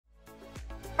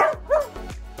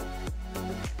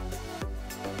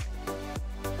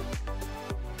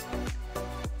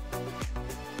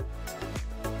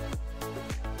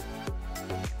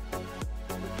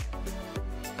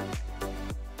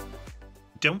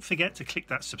Don't forget to click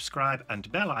that subscribe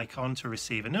and bell icon to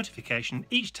receive a notification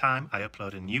each time I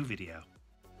upload a new video.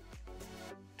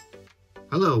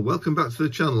 Hello, welcome back to the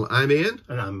channel. I'm Ian.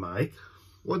 And I'm Mike.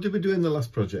 What did we do in the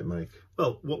last project, Mike?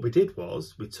 Well, what we did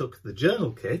was we took the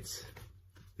journal kit,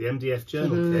 the MDF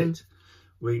journal kit,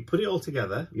 we put it all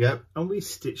together, and we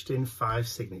stitched in 5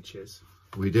 signatures.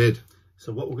 We did.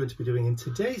 So what we're going to be doing in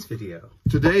today's video.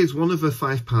 Today is one of a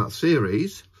 5-part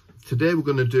series. Today we're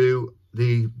going to do,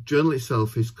 the journal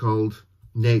itself is called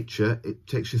Nature. It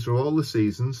takes you through all the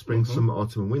seasons, spring, summer,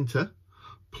 autumn and winter.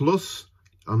 Plus,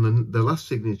 and then the last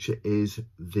signature is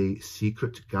the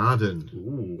secret garden.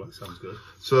 Ooh, that sounds good.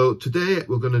 So today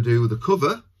we're going to do the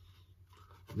cover,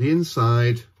 the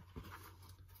inside.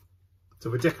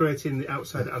 So we're decorating the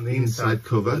outside and the inside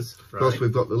covers. Of course,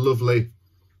 we've got the lovely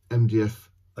MDF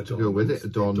to go with it,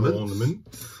 adornment.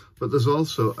 But there's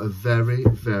also a very,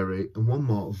 and one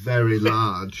more, very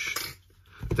large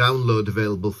download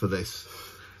available for this.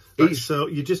 Right, so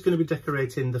you're just going to be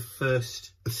decorating the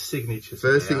first signature today,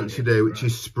 First signature day, which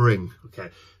is spring. Okay,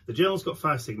 the journal's got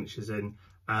 5 signatures in,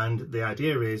 and the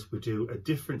idea is we do a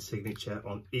different signature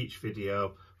on each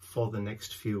video for the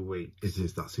next few weeks. It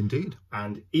is, that's indeed.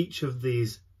 And each of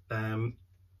these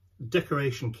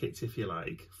decoration kits, if you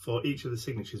like, for each of the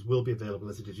signatures will be available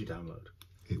as a digi-download.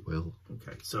 It will.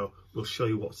 Okay, so we'll show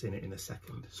you what's in it in a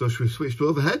second. So should we switch to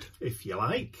overhead? If you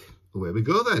like. Away we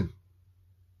go then.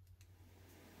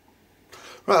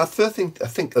 Right, I think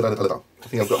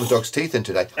I've got my dog's teeth in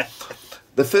today.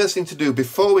 The first thing to do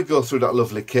before we go through that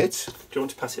lovely kit, do you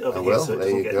want to pass it over here so it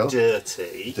doesn't get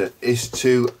dirty? Is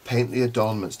to paint the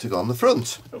adornments to go on the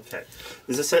front. Okay.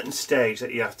 There's a certain stage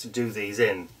that you have to do these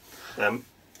in.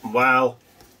 While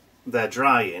they're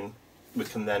drying, we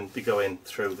can then be going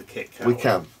through the kit. We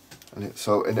can, and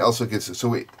it also gives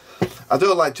it. I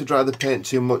don't like to dry the paint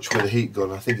too much with a heat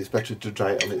gun. I think it's better to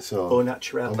dry it on its own. Au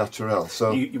naturel. Au naturel.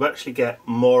 So you actually get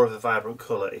more of a vibrant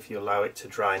colour if you allow it to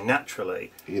dry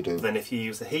naturally. You do. Than if you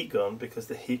use the heat gun, because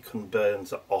the heat gun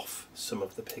burns off some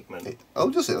of the pigment.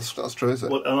 Does it? That's true, is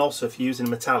it? Well, and also if you're using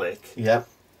metallic,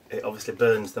 it obviously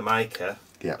burns the mica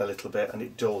a little bit, and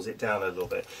it dulls it down a little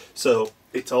bit. So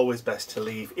it's always best to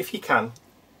leave, if you can,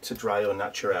 to dry au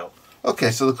naturel.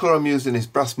 Okay, so the colour I'm using is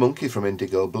Brass Monkey from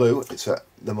Indigo Blue. It's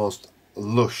the most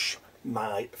lush.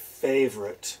 My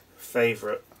favourite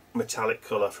metallic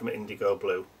colour from Indigo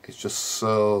Blue. It's just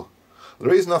so... The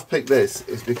reason I've picked this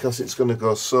is because it's going to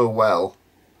go so well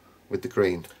with the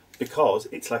green. Because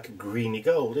it's like a greeny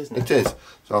gold, isn't it? It is.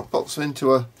 So I'll pop some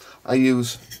into I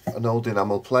use an old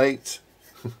enamel plate.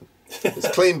 It's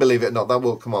clean, believe it or not, that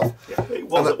won't come off. Yeah, it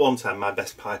was at one time my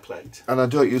best pie plate. And I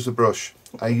don't use a brush.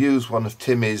 I use one of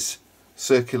Timmy's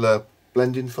circular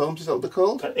blending foams, is that what they're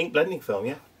called? Ink blending foam,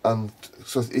 yeah. And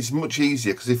so it's much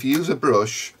easier, because if you use a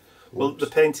brush... Well, the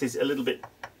paint is a little bit,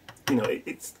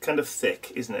 it's kind of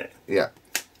thick, isn't it? Yeah.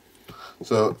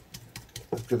 So,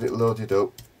 let's get it loaded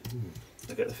up.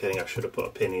 I get the feeling I should have put a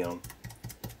pinny on.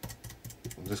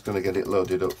 I'm just going to get it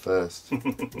loaded up first.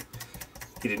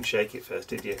 You didn't shake it first,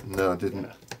 did you? No, I didn't.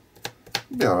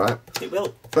 It'll be alright. It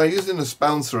will. By using a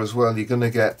spouncer as well, you're going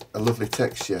to get a lovely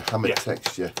texture, hammered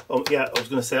texture. Yeah, I was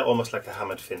going to say almost like a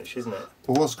hammered finish, isn't it?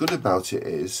 But what's good about it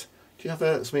is, do you have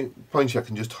something pointy I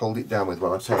can just hold it down with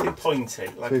while I paint?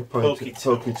 Pointing, like a pokey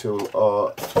tool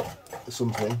or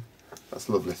something. That's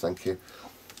lovely, thank you.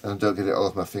 And don't get it all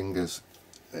off my fingers.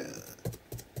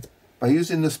 By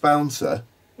using the spouncer,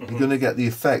 you're going to get the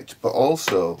effect, but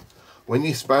also when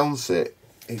you spounce it,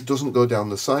 it doesn't go down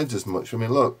the sides as much. I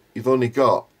mean, look, you've only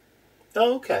got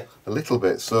a little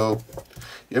bit, so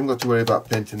you haven't got to worry about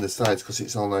painting the sides because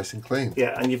it's all nice and clean.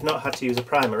 Yeah, and you've not had to use a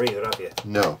primer either, have you?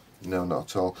 No,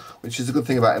 not at all. Which is a good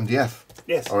thing about MDF.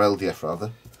 Yes. Or LDF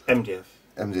rather. MDF.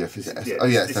 MDF, is it? Yeah, oh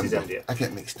yeah, it's MDF. I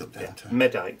get mixed up, don't I?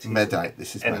 Medite. Medite,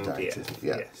 this is MDF. Medite, isn't it?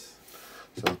 Yeah. Yes.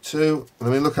 So 2, I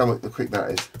mean, look how quick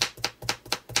that is.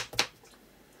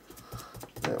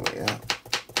 There we are.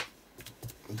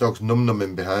 The dog's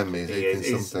num-numming behind me.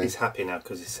 He's happy now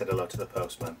because he said hello to the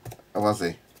postman. Oh, has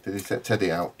he? Did he take Teddy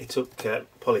out? He took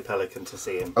Polly Pelican to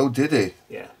see him. Oh, did he?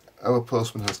 Yeah. Our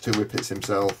postman has 2 whippets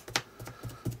himself,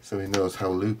 so he knows how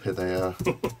loopy they are.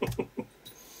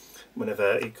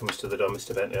 Whenever he comes to the door,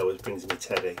 Mr. Bentley always brings me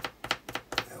Teddy.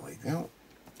 There we go.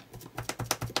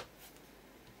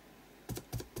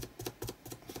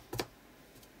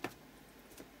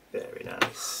 Very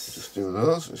nice. Just do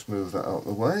those. Let's move that out of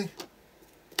the way.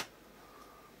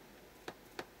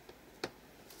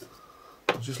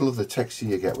 I just love the texture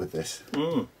you get with this.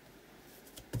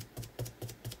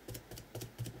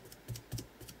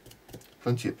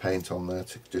 Plenty of paint on there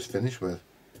to just finish with.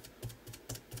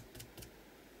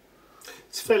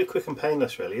 fairly quick and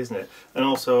painless, really, isn't it? And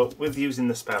also, with using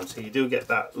the spouncer, you do get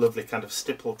that lovely kind of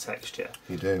stipple texture.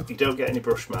 You do. You don't get any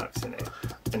brush marks in it,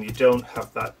 and you don't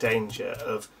have that danger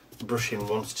of brushing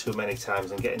once too many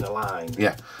times and getting a line.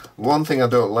 Yeah. One thing I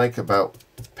don't like about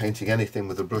painting anything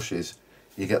with the brushes,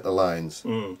 you get the lines.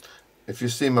 If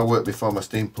you've seen my work before, my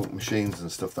steampunk machines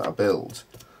and stuff that I build,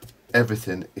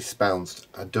 everything is spounced.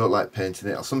 I don't like painting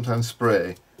it. I'll sometimes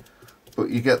spray, but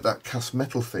you get that cast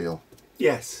metal feel.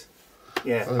 Yes.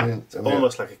 Yeah. I mean,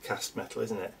 almost like a cast metal,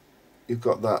 isn't it? You've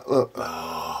got that, look.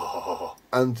 Oh.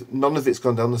 And none of it's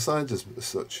gone down the sides as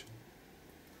such.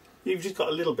 You've just got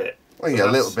a little bit. Well, yeah,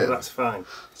 a little bit. That's fine.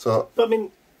 So, but I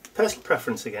mean, personal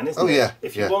preference again, isn't it? Yeah.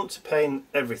 If you want to paint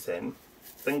everything,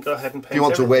 then go ahead and paint. If you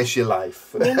want everything. to waste your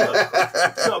life. No,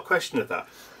 it's not a question of that.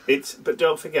 But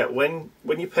don't forget, when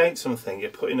you paint something,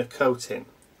 you're putting a coating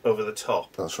over the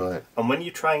top. That's right. And when you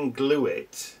try and glue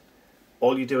it,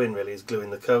 all you're doing really is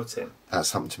gluing the coating.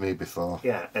 That's happened to me before.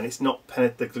 Yeah, and it's not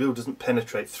the glue doesn't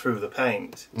penetrate through the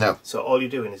paint. No. So all you're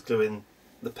doing is gluing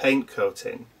the paint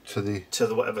coating to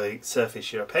the whatever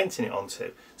surface you're painting it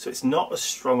onto. So it's not as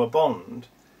strong a bond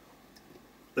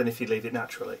than if you leave it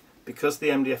naturally. Because the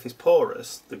MDF is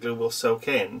porous, the glue will soak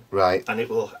in, right, and it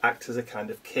will act as a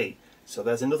kind of key. So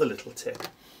there's another little tip.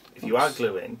 If you are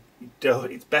gluing,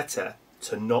 it's better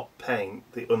to not paint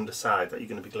the underside that you're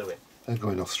going to be gluing. They're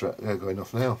going off straight. They're going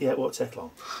off now. Yeah, it won't take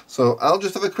long. So I'll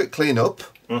just have a quick clean up.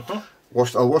 I'll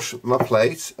wash my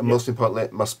plate and most importantly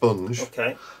my sponge.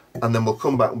 Okay. And then we'll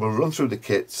come back and we'll run through the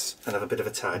kits and have a bit of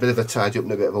a tidy. A bit of a tidy up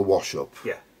and a bit of a wash up.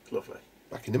 Yeah, lovely.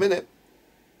 Back in a minute.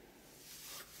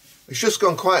 It's just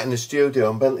gone quiet in the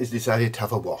studio and Bentley's decided to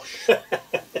have a wash.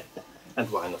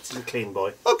 And why not? He's a clean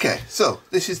boy. Okay, so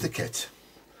this is the kit.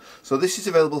 So this is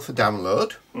available for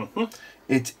download.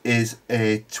 It is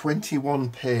a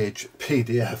 21-page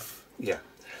PDF. Yeah.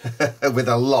 With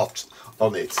a lot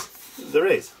on it. There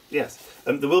is, yes.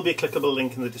 There will be a clickable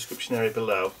link in the description area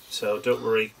below, so don't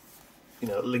worry. You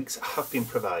know, links have been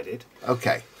provided.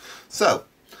 Okay, so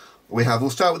we'll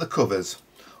start with the covers.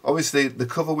 Obviously, the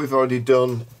cover we've already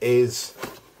done has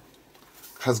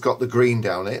got the green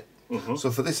down it.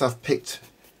 So for this, I've picked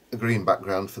a green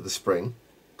background for the spring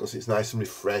because it's nice and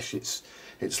refresh.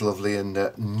 It's lovely and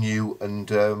new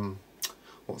and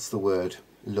what's the word?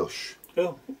 Lush.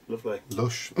 Oh, lovely.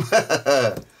 Lush.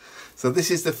 So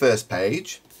this is the first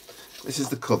page. This is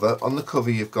the cover. On the cover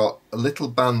you've got a little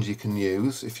band you can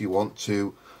use if you want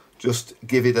to just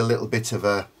give it a little bit of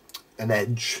an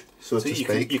edge, so to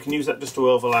speak. You can use that just to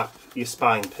overlap your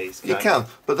spine piece. You can,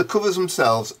 but the covers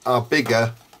themselves are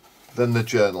bigger than the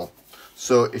journal.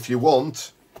 So if you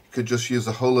want, you could just use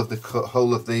the whole of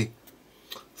the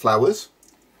flowers.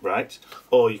 Right.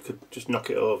 Or you could just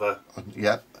knock it over.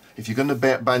 Yeah. If you're going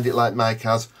to bind it like Mike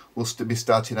has, we'll be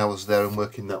starting ours there and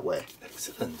working that way.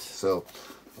 Excellent. So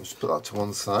I'll just put that to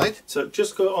one side. So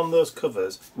just go on those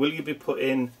covers. Will you be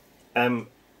putting a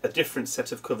different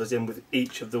set of covers in with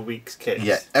each of the week's kits?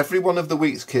 Yeah, every one of the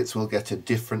week's kits will get a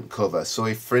different cover. So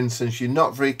if, for instance, you're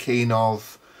not very keen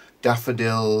of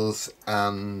daffodils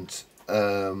and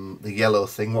the yellow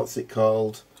thing, what's it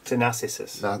called? It's a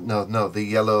narcissus. No, the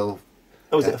yellow...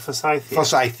 Oh, is it a forsythia?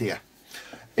 Forsythia.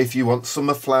 If you want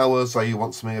summer flowers or you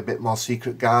want something a bit more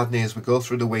secret gardening, as we go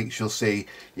through the weeks, you'll see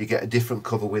you get a different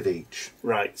cover with each.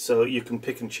 Right, so you can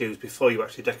pick and choose before you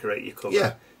actually decorate your cover.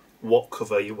 Yeah. What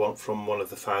cover you want from one of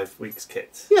the 5 weeks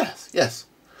kits. Yes, yes.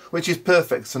 Which is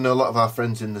perfect, so I know a lot of our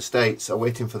friends in the States are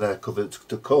waiting for their cover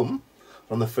to come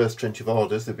on the first tranche of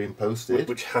orders. They've been posted.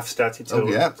 Which have started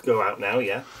to go out now,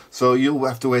 yeah. So you'll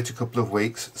have to wait a couple of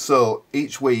weeks. So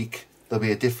each week there'll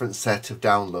be a different set of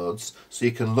downloads, so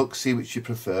you can look, see which you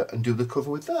prefer, and do the cover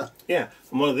with that. Yeah,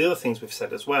 and one of the other things we've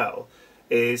said as well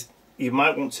is you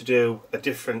might want to do a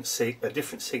different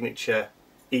signature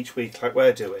each week, like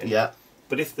we're doing. Yeah.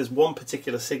 But if there's one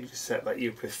particular signature set that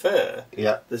you prefer,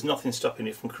 yeah, there's nothing stopping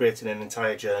you from creating an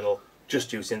entire journal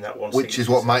just using that one. Which is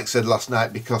what Mike said last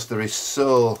night, because there is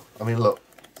so much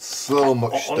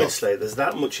stuff. Honestly, there's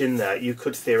that much in there. You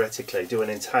could theoretically do an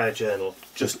entire journal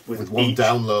just with one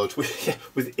download.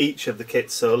 With each of the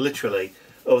kits. So literally,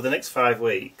 over the next 5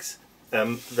 weeks,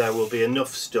 there will be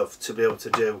enough stuff to be able to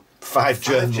do 5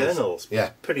 journals.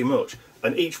 Yeah, pretty much.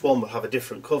 And each one will have a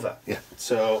different cover. Yeah.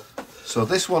 So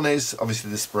this one is obviously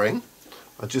the spring.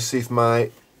 I'll just see if my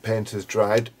paint has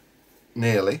dried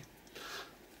nearly.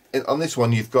 On this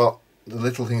one, you've got the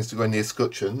little things to go in the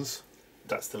escutcheons.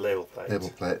 That's the label plate.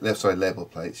 Label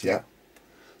plates, yeah.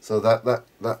 So that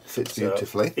fits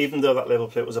beautifully. Even though that label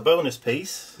plate was a bonus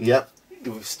piece, yeah,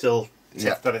 we've still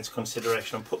taken that into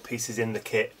consideration and put pieces in the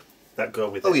kit that go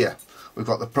with it. Oh yeah, we've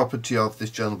got the property of this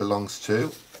journal belongs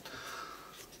to.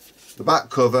 The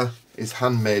back cover is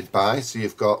handmade by, so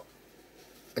you've got,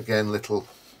 again, little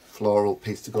floral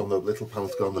piece to go on the little panel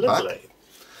to go on the back.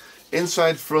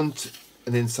 Inside front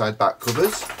and inside back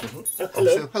covers. Oh,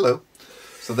 hello. Hello.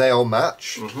 So they all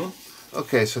match.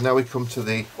 Okay, so now we come to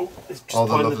the all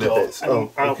the lovely bits.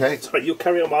 Okay. Sorry, you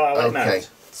carry on while I let Okay.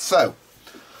 So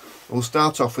we'll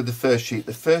start off with the first sheet.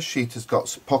 The first sheet has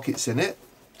got pockets in it.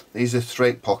 These are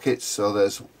straight pockets, so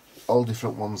there's all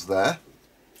different ones there.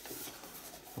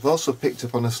 I've also picked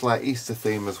up on a slight Easter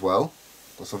theme as well.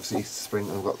 That's obviously Easter spring,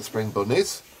 and we've got the spring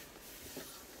bunnies.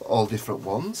 All different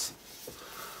ones.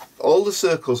 All the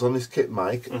circles on this kit,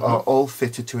 Mike, are all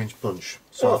fitted 2-inch punch.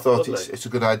 So I thought it's a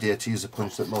good idea to use a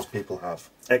punch that most people have.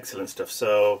 Excellent stuff.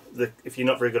 So if you're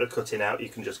not very good at cutting out, you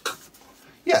can just...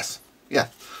 Yes, yeah.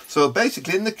 So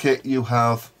basically in the kit you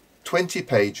have 20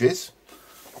 pages,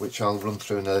 which I'll run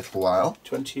through in a little while.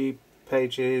 20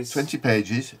 pages. 20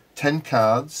 pages, 10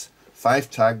 cards,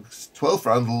 5 tags, 12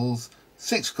 roundels,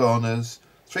 6 corners,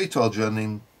 3 tall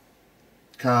journaling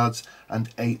cards, and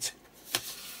 8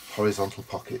 horizontal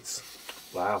pockets.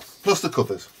 Wow. Plus the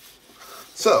covers.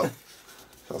 So,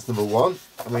 that's number 1.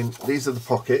 I mean, these are the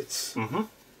pockets.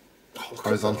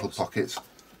 Horizontal pockets.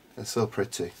 They're so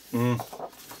pretty. And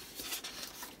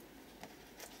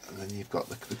then you've got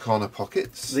the corner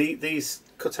pockets. These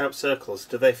cut-out circles,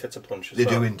 do they fit a punch as well?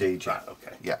 They do indeed, yeah. Right,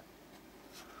 okay. Yeah.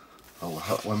 Oh,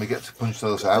 when we get to punch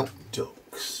those out. The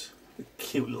ducks. The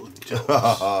cute little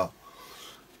ducks.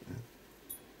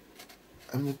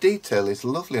 And the detail is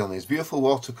lovely on these beautiful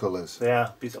watercolours.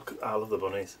 Yeah, I love the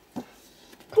bunnies.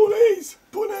 Bunnies!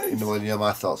 Bunnies! You know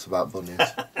my thoughts about bunnies.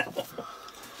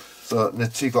 So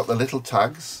you've got the little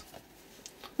tags.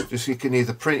 Just you can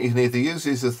either use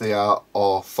these as they are,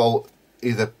 or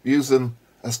either use them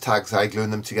as tags, gluing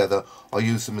them together, or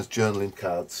use them as journaling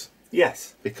cards.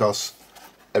 Yes. Because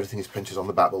everything is printed on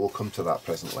the back, but we'll come to that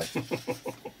presently.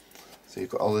 So you've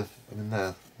got all the,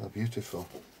 they're beautiful.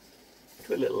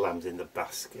 Look at the little lambs in the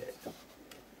basket.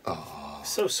 Oh,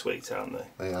 so sweet, aren't they?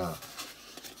 They are.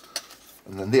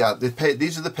 And then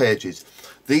these are the pages.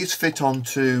 These fit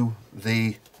onto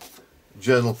the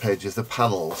journal pages, the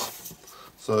panels.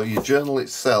 So your journal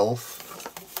itself,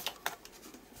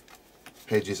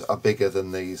 pages are bigger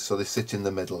than these, so they sit in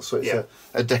the middle. So it's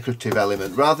a decorative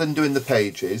element. Rather than doing the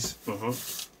pages,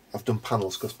 I've done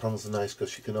panels, because panels are nice,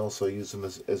 because you can also use them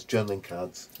as journaling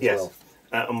cards as well.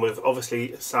 And we've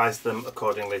obviously sized them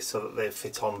accordingly so that they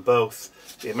fit on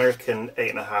both the American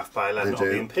 8.5 by 11 or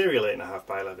the Imperial 8.5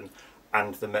 by 11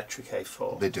 and the metric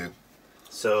A4. They do.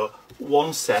 So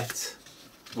one set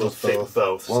will fit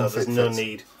both, so there's no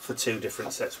need for 2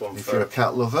 different sets. If you're a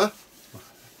cat lover,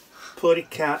 putty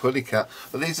cat. Putty cat.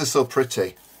 But these are so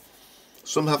pretty.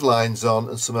 Some have lines on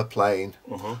and some are plain,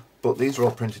 but these are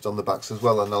all printed on the backs as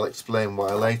well, and I'll explain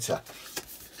why later.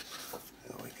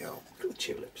 There we go. Look at the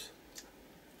tulips.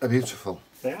 They're beautiful.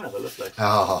 They are, they're lovely.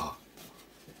 Ah,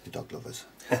 the dog lovers.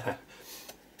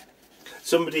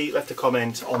 Somebody left a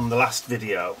comment on the last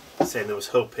video saying they was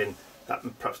hoping that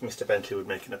perhaps Mr. Bentley would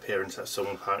make an appearance at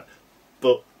some point,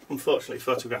 but unfortunately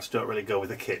photographs don't really go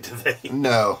with a kit, do they?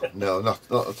 No, not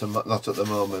at the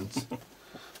moment.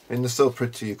 I mean, they're so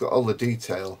pretty, you've got all the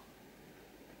detail.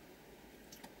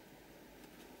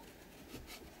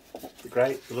 They're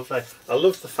great, they're lovely. I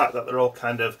love the fact that they're all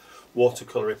kind of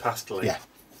watercoloury pastel-y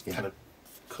kind of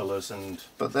colours.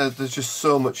 But there's just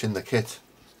so much in the kit.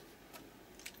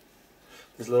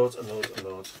 There's loads and loads and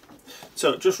loads.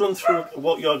 So just run through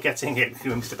what you're getting in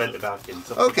Mr. Bentley Deakin.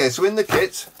 Okay, so in the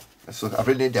kit, so I've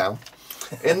written it down.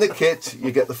 In the kit,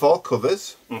 you get the 4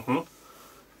 covers.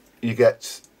 You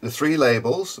get the 3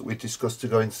 labels that we discussed to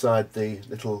go inside the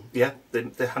little... Yeah,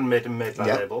 the handmade and made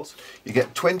labels. You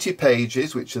get 20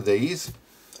 pages, which are these.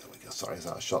 There we go, sorry, is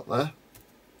that a shot there?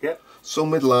 Yep.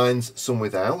 Some with lines, some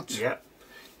without. Yep.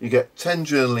 You get 10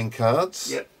 journaling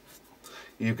cards. Yep.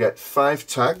 You get 5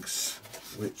 tags,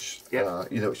 which, you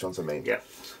know which ones I mean. Yep.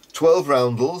 12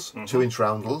 roundels, 2-inch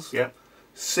roundels. Yep.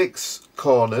 6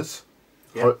 corners.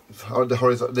 Yep.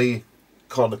 The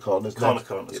corner corners. Corner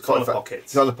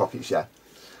pockets. Corner pockets, yeah.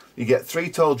 You get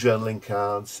 3 tall journaling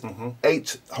cards,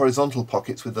 8 horizontal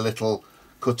pockets with the little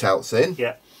cutouts in.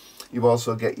 Yeah. You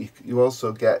also get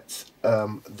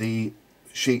the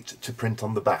sheet to print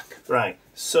on the back. Right.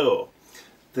 So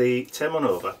turn one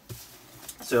over.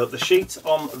 So the sheet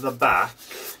on the back,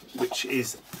 which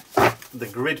is the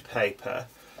grid paper,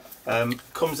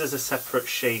 comes as a separate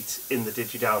sheet in the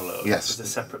DigiDownload. Yes. As a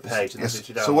separate page in the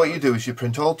DigiDownload. So what you do is you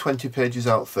print all 20 pages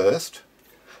out first,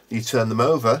 you turn them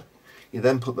over, you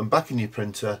then put them back in your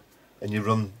printer, and you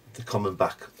run the common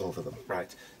back over them.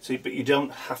 Right. So, but you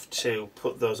don't have to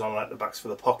put those on like the backs for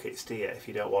the pockets, do you? If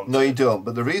you don't want to. No, you don't.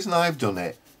 But the reason I've done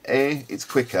it, A, it's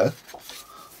quicker,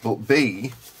 but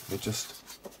B, you just...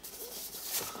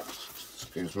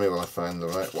 Excuse me while I find the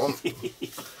right one.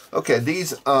 Okay,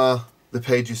 these are the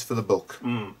pages for the book.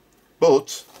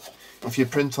 But if you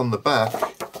print on the back,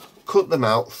 cut them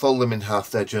out, fold them in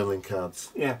half, they're journaling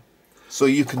cards. Yeah. So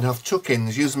you can have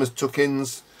tuck-ins, use them as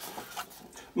tuck-ins.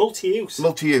 Multi-use.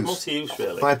 Multi-use. Multi-use,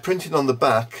 really. By printing on the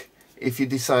back, if you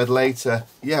decide later,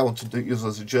 yeah, I want to use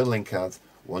those as journaling cards,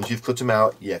 once you've cut them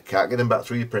out, you can't get them back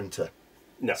through your printer.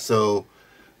 No. So,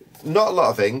 not a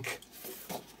lot of ink,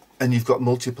 and you've got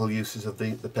multiple uses of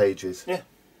the pages. Yeah.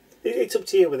 It's up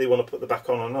to you whether you want to put the back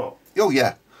on or not. Oh,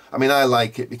 yeah. I mean, I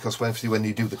like it because when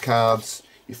you do the cards,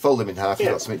 you fold them in half, you've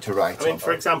got something to write on. I mean,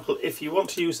 for example, if you want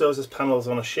to use those as panels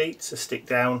on a sheet to stick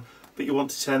down, but you want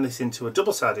to turn this into a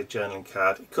double-sided journaling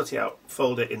card, you cut it out,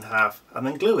 fold it in half, and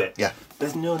then glue it. Yeah.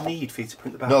 There's no need for you to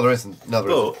print the back. No, there isn't. No,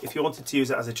 there isn't. But if you wanted to use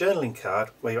it as a journaling card,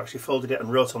 where you actually folded it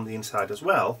and wrote on the inside as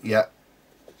well... Yeah.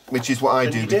 Which is what I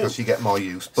do because you get more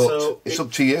use. But so it's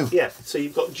up to you. Yeah, so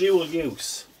you've got dual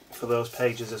use for those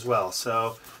pages as well.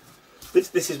 So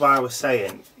this is why I was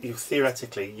saying,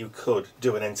 theoretically, you could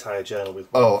do an entire journal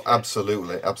with one. Oh,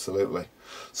 absolutely, absolutely.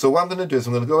 So what I'm going to do is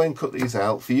I'm going to go and cut these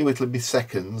out. For you, it'll be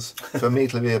seconds. For me,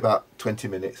 it'll be about 20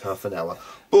 minutes, half an hour.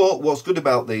 But what's good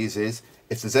about these is,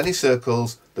 if there's any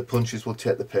circles, the punches will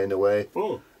take the pain away.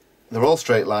 They're all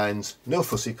straight lines, no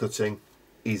fussy cutting.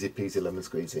 Easy peasy lemon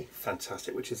squeezy.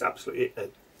 Fantastic, which is absolutely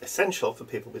essential for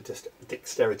people with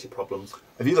dexterity problems.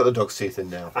 Have you got the dog's teeth in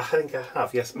now? I think I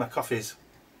have, yes. My coffee's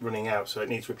running out, so it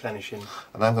needs replenishing.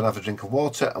 And I'm going to have a drink of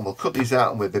water, and we'll cut these out,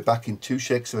 and we'll be back in 2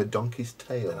 shakes of a donkey's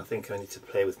tail. And I think I need to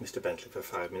play with Mr. Bentley for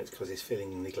 5 minutes because he's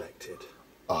feeling neglected.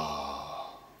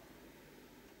 Ah.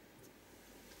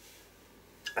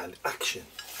 And action.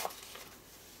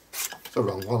 It's the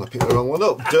wrong one. I picked the wrong one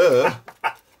up. Duh.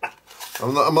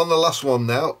 I'm on the last one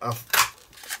now. I've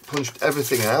punched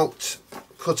everything out,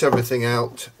 cut everything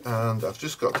out, and I've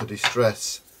just got to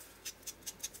distress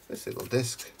this little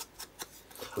disc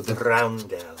with the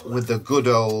Roundel. With the good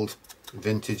old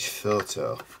vintage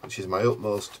photo, which is my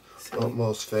utmost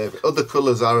favourite. Other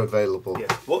colours are available.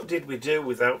 Yeah. What did we do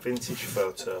without vintage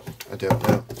photo? I don't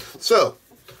know. So,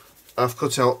 I've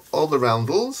cut out all the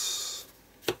roundels.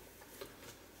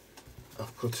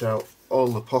 I've cut out all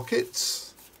the pockets.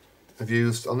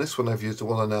 On this one I've used a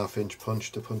 1.5 inch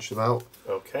punch to punch them out.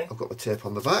 Okay. I've got the tape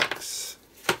on the backs.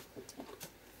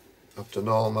 I've done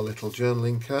all my little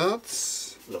journaling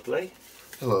cards. Lovely.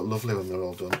 They look lovely when they're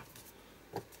all done.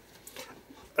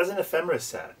 As an ephemera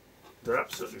set, they're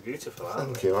absolutely beautiful, aren't they?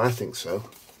 Thank you, I think so.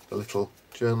 The little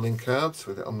journaling cards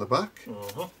with it on the back.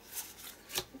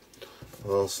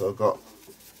 I've also got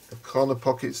the corner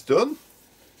pockets done,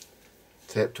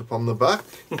 taped up on the back.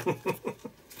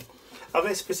 Are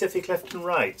they specific left and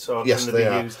right? So yes, can they be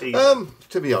are. Used either?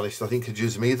 To be honest, I think I'd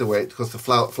use them either way because the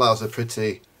flowers are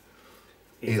pretty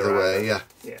either way. Yeah.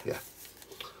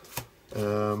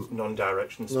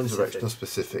 Non-directional specific. Non-directional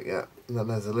specific, yeah. And then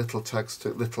there's a little tags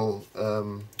to little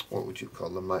what would you call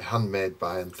them? Like handmade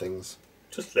by and things.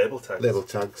 Just label tags. Label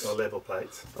tags. Or label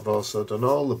plates. I've also done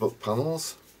all the book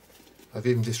panels. I've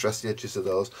even distressed the edges of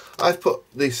those. I've put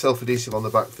the self-adhesive on the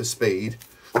back for speed,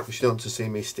 because you don't want to see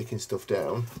me sticking stuff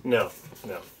down. No.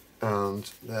 And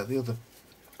the other...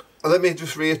 Let me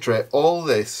just reiterate, all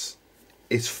this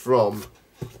is from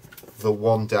the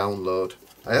one download.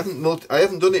 I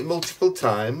haven't done it multiple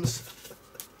times.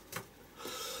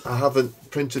 I haven't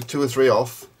printed 2 or 3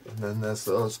 off. And then there's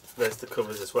those. There's the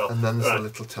covers as well. And then there's the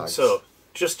little tags. So,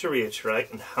 just to reiterate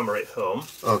and hammer it home.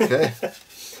 Okay.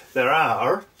 There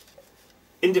are,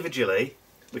 individually,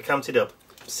 we counted up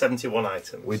 71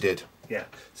 items. We did. Yeah.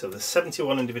 So there's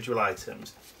 71 individual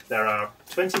items. There are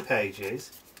 20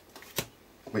 pages.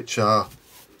 Which are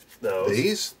those.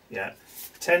 These. Yeah.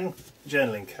 10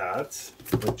 journaling cards.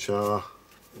 Which are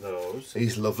those.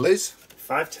 These lovelies.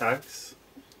 5 tags.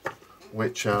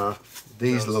 Which are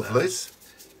these those lovelies.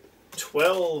 There.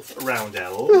 12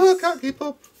 roundels. Oh, I can't keep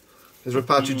up. Is there a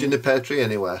partridge in a pear tree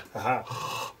anywhere?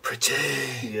 Aha. Pretty.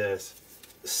 Yes.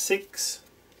 6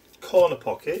 corner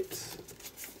pockets.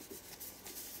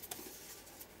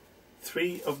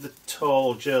 3 of the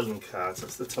tall journaling cards.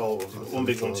 That's the tall ones. One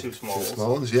big one, 2 small ones. 2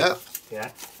 small ones, yeah.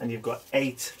 Yeah. And you've got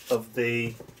 8 of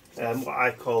the what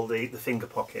I call the finger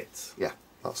pockets. Yeah,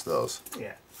 that's those.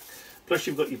 Yeah. Plus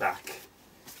you've got your back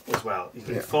as well. You've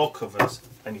got your 4 covers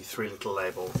and your 3 little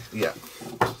labels. Yeah.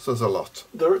 So there's a lot.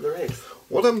 There is.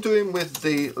 What I'm doing with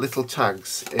the little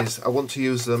tags is I want to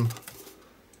use them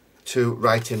to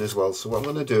write in as well. So what I'm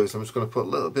going to do is I'm just going to put a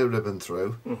little bit of ribbon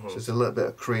through. So it's a little bit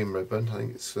of cream ribbon. I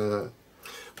think it's...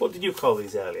 what did you call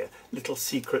these earlier? Little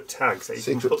secret tags that you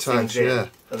can secret put tags, things in yeah.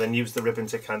 and then use the ribbon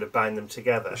to kind of bind them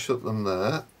together. Shut them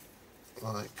there,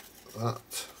 like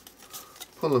that.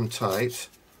 Pull them tight.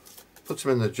 Put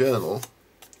them in the journal.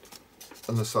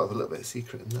 And there's sort of a little bit of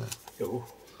secret in there. Ooh.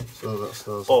 So that's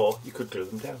those. Or you could glue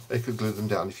them down. You could glue them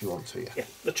down if you want to, yeah. Yeah,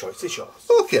 the choice is yours.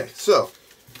 Okay, so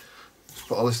let's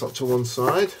put all this up to one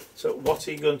side. So what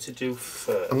are you going to do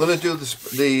first? I'm going to do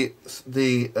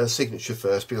the signature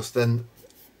first, because then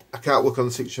I can't work on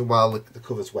the signature while the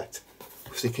cover's wet,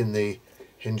 sticking the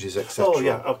hinges, etc. Oh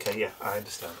yeah, okay, yeah, I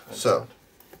understand. So,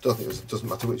 don't think it doesn't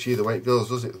matter which either way it goes,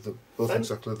 does it? They're both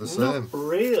exactly the same. Not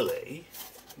really,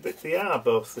 but they are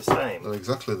both the same. They're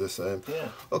exactly the same. Yeah.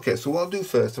 Okay, so what I'll do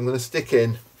first, I'm going to stick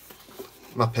in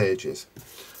my pages.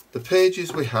 The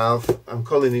pages we have, I'm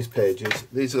calling these pages,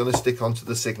 these are going to stick onto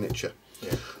the signature.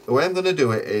 Yeah. The way I'm going to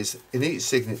do it is, in each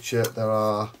signature there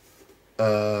are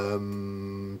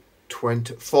 40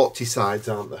 sides,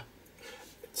 aren't there?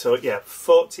 So yeah,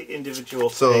 40 individual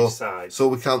page sides. So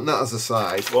we count that as a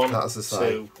side, One, that as a side,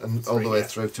 two, and three, all the way yeah.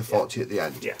 through to 40 at the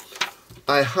end. Yeah.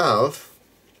 I have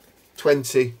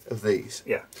 20 of these.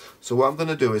 Yeah. So what I'm going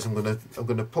to do is I'm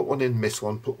going to put one in, miss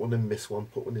one, put one in, miss one,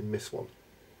 put one in, miss one.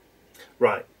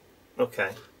 Right.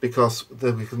 Okay. Because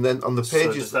we can then on the pages.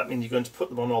 So does that mean you're going to put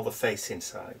them on all the facing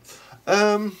sides?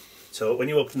 So when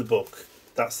you open the book,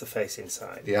 that's the facing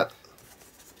side. yeah.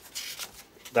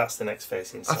 That's the next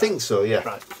facing side. I think so, yeah.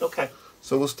 Right. Okay.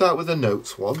 So we'll start with the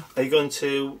notes one. Are you going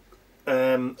to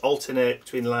alternate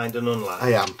between lined and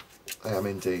unlined? I am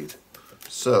indeed.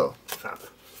 So. Fab.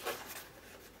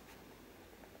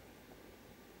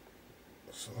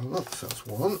 So look, that's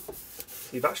one. So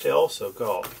you've actually also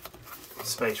got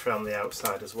space around the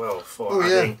outside as well for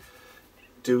yeah.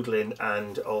 doodling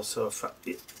and also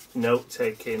note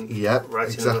taking, Yeah,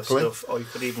 writing exactly. other stuff, or you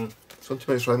could even. So I want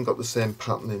to make sure I haven't got the same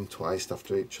pattern in twice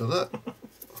after each other.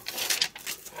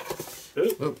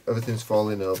 Oh, everything's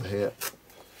falling over here.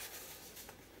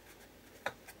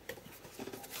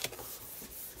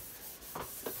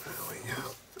 There we go.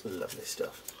 Lovely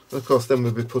stuff. And of course then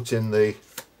we'll be putting the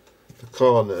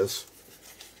corners,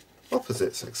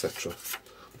 opposites, etc.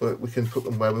 But we can put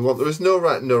them where we want. There is no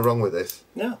right and no wrong with this.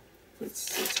 No,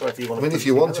 it's whatever you want. I mean, if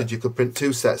you wanted, you could print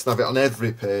 2 sets and have it on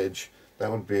every page. That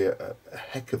would be a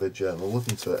heck of a journal,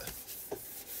 wouldn't it?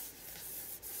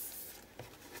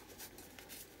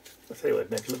 I'll tell you what,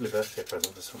 it'd make a lovely birthday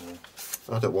present for someone.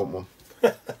 I don't want one.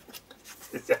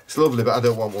 It's lovely, but I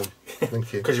don't want one.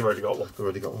 Thank you. Because you've already got one. I've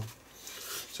already got one.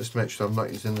 Just make sure I'm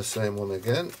not using the same one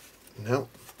again. No.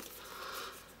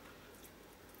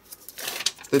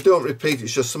 They don't repeat,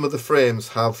 it's just some of the frames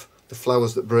have the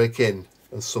flowers that break in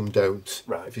and some don't.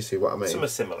 Right. If you see what I mean. Some are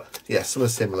similar. Yeah, some are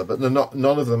similar, but they're not.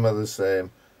 None of them are the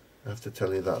same. I have to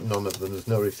tell you that. None of them. There's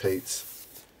no repeats.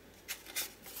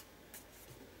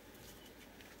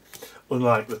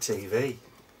 Unlike the TV.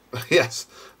 Yes,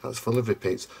 that's full of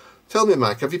repeats. Tell me,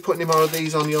 Mike, have you put any more of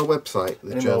these on your website?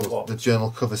 The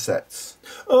journal cover sets.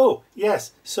 Oh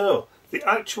yes. So the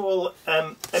actual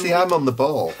See, I'm on the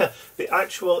ball. the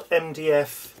actual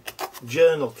MDF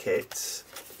journal kits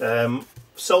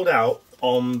sold out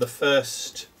on the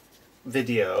first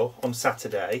video on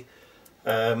Saturday,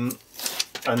 and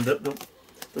there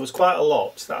was quite a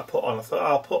lot that I put on. I thought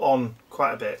I'll put on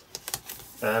quite a bit,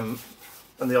 and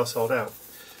they all sold out.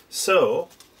 So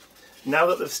now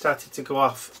that they've started to go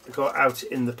out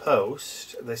in the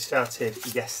post, they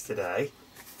started yesterday.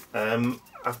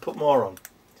 I've put more on.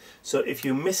 So if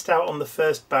you missed out on the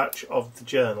first batch of the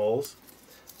journals,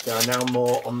 there are now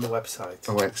more on the website.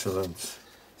 Oh, excellent.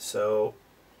 So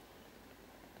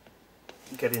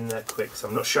get in there quick, so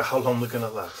I'm not sure how long they're going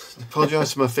to last. I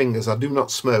apologise for my fingers, I do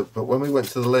not smoke, but when we went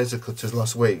to the laser cutters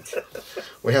last week,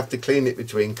 we have to clean it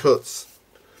between cuts,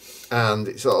 and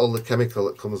it's all the chemical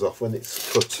that comes off when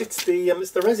it's cut. It's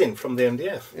the resin from the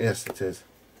MDF. Yes, it is.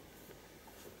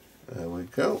 There we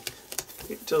go.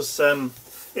 It does.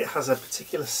 It has a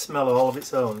particular smell all of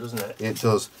its own, doesn't it? It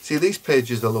does. See, these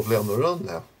pages are lovely on their own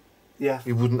now. Yeah.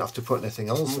 You wouldn't have to put anything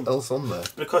else on there.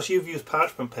 Because you've used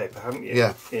parchment paper, haven't you?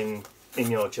 Yeah. In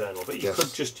your journal, but you Yes.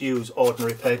 could just use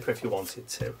ordinary paper if you wanted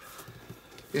to.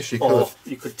 Yes, you Or could.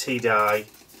 you could tea dye,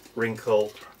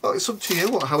 wrinkle. Oh, it's up to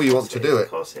you how you want to do Of it.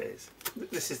 course it is.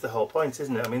 This is the whole point,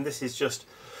 isn't it? I mean, this is just,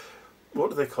 what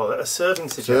do they call it? A serving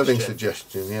suggestion. Serving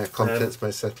suggestion, yeah. Contents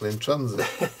may settle in transit.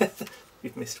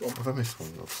 You've missed one. Have I missed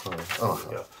one? Oh, sorry.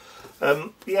 Oh, I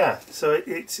have. Yeah, so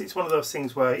it's one of those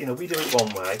things where, you know, we do it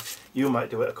one way, you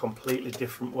might do it a completely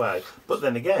different way, but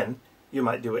then again, you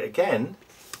might do it again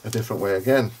a different way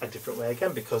again. A different way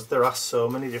again, because there are so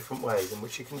many different ways in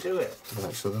which you can do it.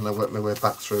 Right, so then I work my way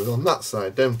back through on that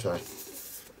side, don't I?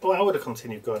 Well, I would have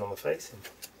continued going on the facing.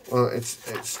 Well,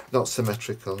 it's not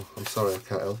symmetrical. I'm sorry, I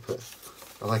can't help it.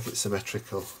 I like it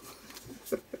symmetrical.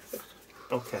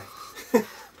 Okay.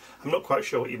 I'm not quite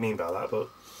sure what you mean by that, but...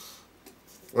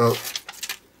 Well,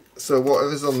 so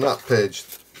whatever's on that page,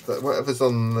 whatever's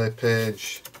on the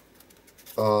page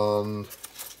on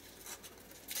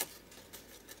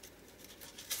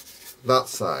that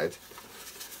side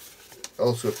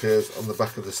also appears on the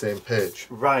back of the same page.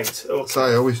 Right, okay. So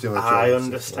I always do my I drawings,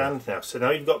 understand now. So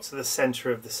now you've got to the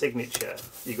centre of the signature,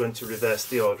 you're going to reverse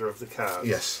the order of the cards.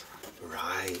 Yes.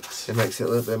 Right. It makes it a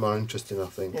little bit more interesting, I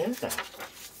think. Yeah.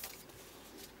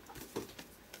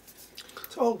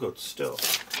 It's all good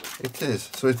stuff. It is.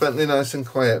 So is Bentley nice and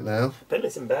quiet now?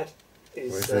 Bentley's in bed.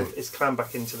 He's climbed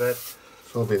back into bed.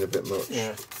 It's all been a bit much.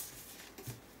 Yeah.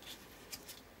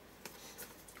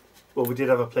 Well, we did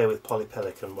have a play with Polly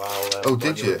Pelican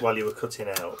while you were cutting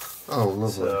out. Oh, lovely.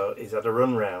 So he's had a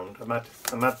run round. I'm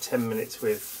had 10 minutes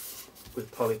with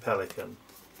Polly Pelican.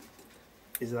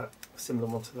 Is that a similar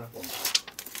one to that one?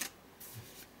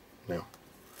 No.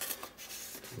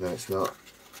 No, it's not.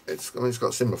 I mean, it's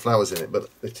got similar flowers in it, but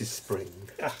it is spring.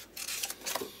 Ah.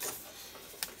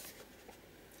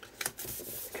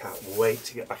 Can't wait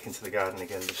to get back into the garden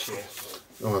again this year.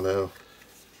 Oh, I know.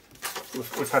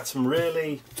 We've had some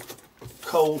really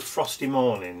cold, frosty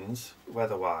mornings,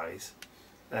 weather-wise,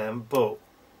 but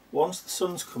once the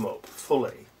sun's come up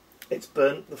fully, it's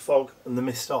burnt the fog and the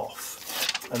mist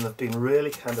off, and they've been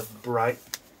really kind of bright,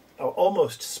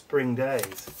 almost spring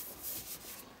days.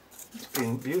 It's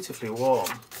been beautifully warm.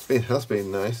 It has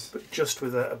been nice, but just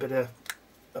with a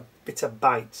bit of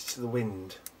bite to the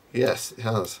wind. Yes, it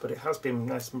has. But it has been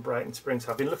nice and bright in spring,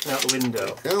 so I've been looking out the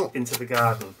window into the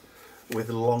garden with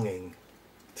longing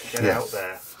to get out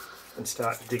there and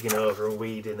start digging over and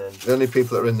weeding. And the only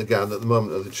people that are in the garden at the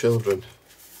moment are the children.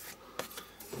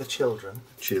 The children?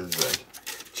 Children.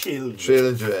 Children.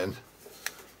 Children.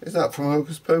 Is that from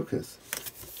Hocus Pocus?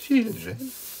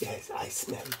 Children? Yes, I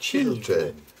smell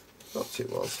children. Thought it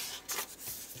was.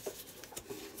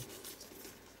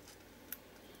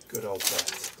 Good old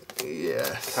Beth.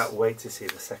 Yes. Can't wait to see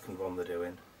the second one they're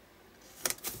doing.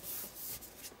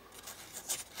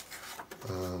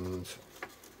 And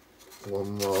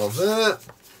one more there.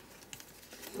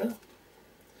 Yeah.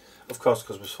 Of course,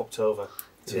 because we swapped over.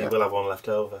 So you will have one left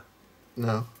over.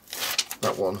 No.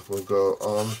 That one will go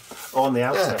on. Oh, on the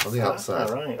outside? Yeah, on the outside.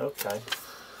 Ah, right, okay.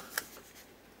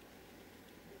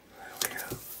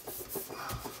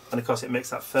 And of course it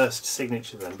makes that first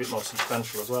signature then a bit more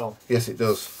substantial as well. Yes, it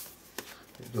does.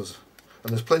 It does.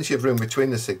 And there's plenty of room between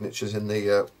the signatures in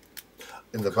the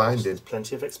binding. There's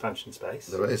plenty of expansion space.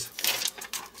 There is.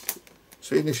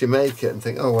 So even if you make it and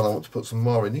think, oh well, I want to put some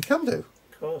more in, you can do.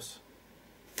 Of course.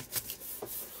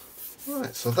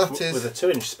 Right, so that is... With a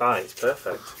 2-inch spine, it's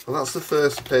perfect. Well, that's the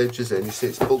first pages in. You see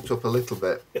it's bulked up a little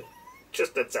bit.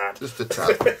 Just a tad. Just a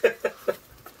tad.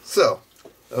 So,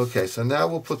 okay, so now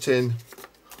we'll put in...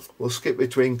 We'll skip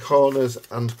between corners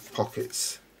and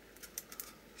pockets.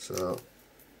 So,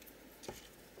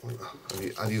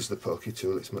 I'll use the pokey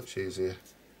tool, it's much easier.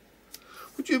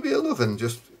 Would you be a love and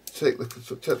just take the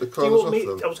corners off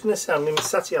them? I was going to say, I'm going to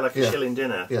sat here like a shilling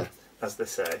dinner, as they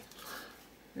say.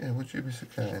 Yeah, would you be so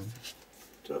kind?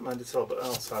 Don't mind at all, but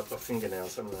also I've got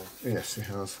fingernails, haven't I? Yes, he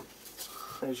has.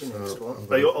 There's your next one.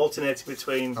 Are you alternating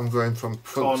between I'm going from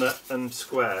corner and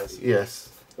squares? Yes.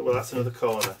 Well, that's another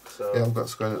corner. So. Yeah, I've got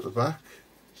square at the back.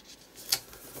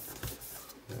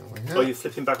 There we go. Oh, you're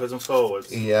flipping backwards and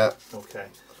forwards? Yeah. Okay.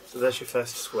 So there's your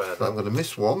first square. So I'm going to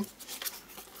miss one.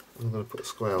 I'm going to put a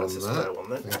square that's on a there. Square one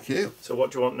then. Thank you. So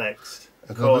what do you want next?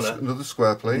 Another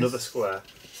square, please. Another square.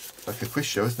 Like a quiz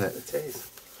show, isn't it? It is.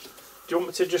 Do you want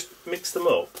me to just mix them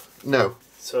up? No.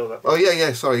 So that. Oh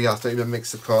yeah, sorry, I thought you meant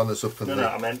mix the corners up and. No,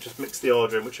 I meant just mix the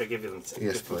order in which I give you them.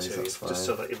 Yes, please. That's fine. Just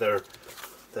so that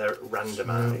they're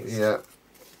randomised. Yeah.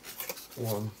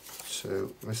 1,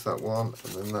 2. Miss that one,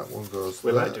 and then that one goes.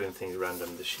 We there. like doing things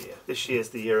random this year. This year's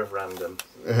the year of random.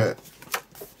 Uh-huh.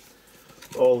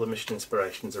 All the mission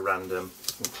inspirations are random,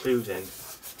 including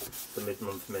the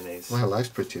mid-month minis. My life's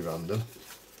pretty random.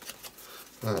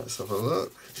 Right, let's have a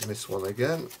look. Miss one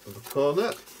again in the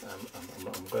corner.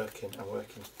 I'm working.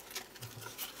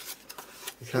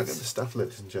 You can't get the staff,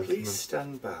 ladies and gentlemen. Please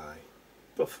stand by.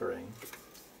 Buffering.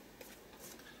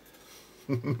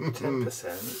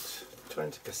 10%,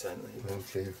 20%.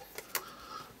 Thank you.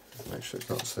 Make sure it's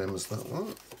not the same as that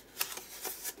one.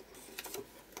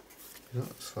 No,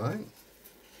 that's fine.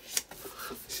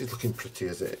 This is looking pretty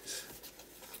as it is.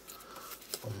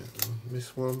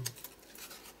 Miss one.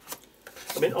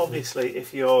 I mean, obviously,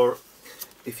 if you're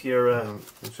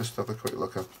let's just have a quick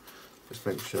look up. Just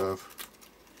make sure I've,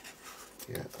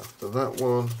 yeah, after that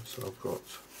one, so I've got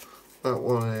that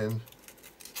one in,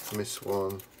 miss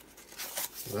one,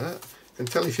 that. You can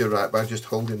tell if you're right by just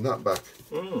holding that back.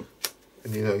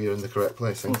 And you know you're in the correct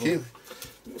place. Thank you.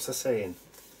 What's I saying?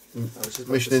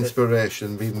 Mission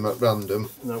inspiration, reading them at random.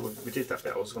 No, we did that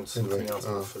bit. I was going to say something else,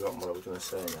 but I've forgotten what I was going to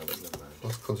say now, but never mind. I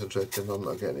was concentrating on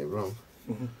not getting it wrong.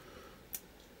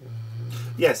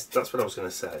 Yes, that's what I was going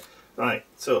to say. Right,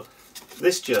 so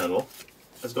this journal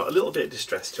has got a little bit of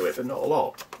distress to it, but not a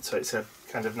lot. So it's a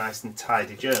kind of nice and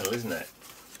tidy journal, isn't it?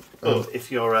 But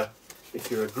if you're a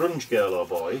grunge girl or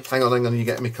boy... Hang on, you're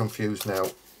getting me confused now.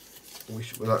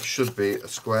 Well, that should be a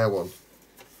square one.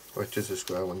 Oh, it is a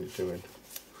square one you're doing.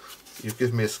 You've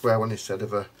given me a square one instead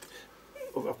of a...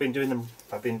 Oh, I've been doing them...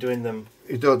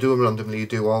 You don't do them randomly, you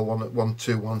do all 1,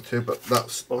 2, 1, 2, but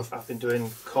that's... Well, I've been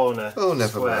doing corner, oh,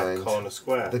 never square, mind. corner,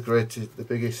 square. The greatest, the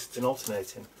biggest... Been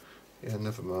alternating. Yeah,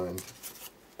 never mind.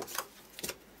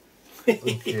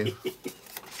 Thank you.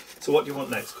 So what do you want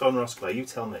next, corner or square? You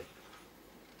tell me.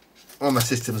 Oh, my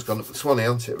system's gone up the Swanee,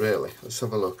 hasn't it, really? Let's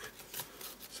have a look.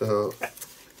 So,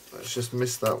 let's just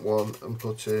miss that one and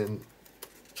put in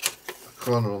a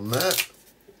corner on there.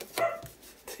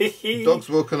 Dog's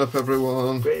woken up,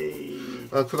 everyone.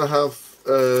 Could I have...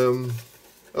 oh,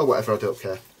 whatever, I don't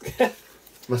care.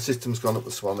 My system's gone up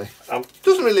the Swanee.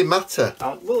 Doesn't really matter.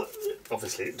 Well,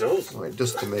 obviously it does. Oh, it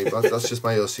does to me, but that's just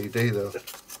my OCD, though.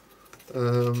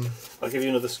 I'll give you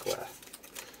another square.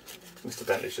 Mr.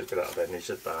 Bentley should get out of bed and he's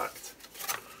just barked.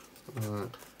 Right.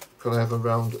 Could I have a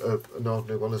round, an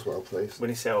ordinary one as well, please? When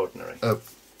you say ordinary?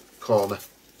 Corner.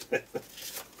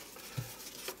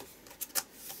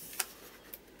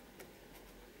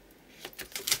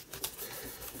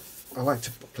 I like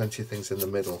to put plenty of things in the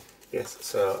middle. Yes,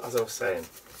 so as I was saying,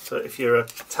 so if you're a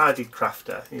tidy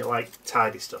crafter, and you like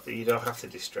tidy stuff, you don't have to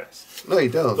distress. No, you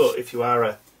don't. But if you are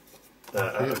a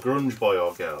grunge boy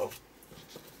or girl,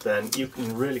 then you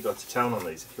can really go to town on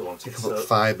these if you want to. You can put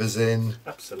fibres in.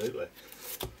 Absolutely.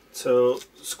 So,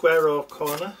 square or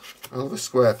corner? I'll have a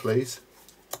square, please.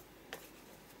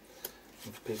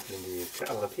 For people in the UK,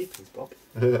 I'll have a peepies, Bob.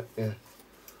 Yeah.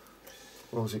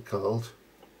 What was it called?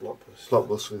 Blockbuster.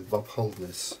 Blockbuster with Bob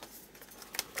Holderness.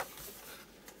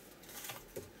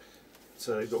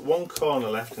 So you've got one corner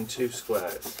left and 2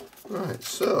 squares. Right,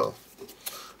 so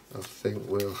I think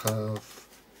we'll have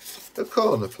a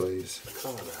corner, please. A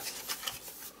corner.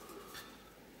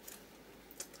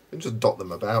 And just dot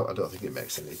them about. I don't think it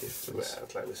makes any difference. Well,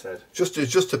 like we said. Just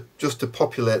to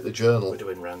populate the journal. We're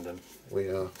doing random. We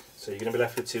are. So you're going to be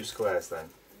left with 2 squares then.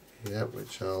 Yeah,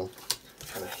 which I'll.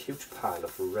 And a huge pile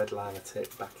of red liner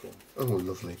tape backing. Oh,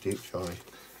 lovely, deep joy.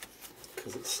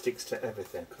 Because it sticks to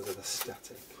everything because of the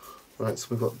static. Right, so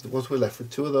we've got, what are we left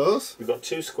with? 2 of those? We've got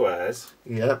 2 squares.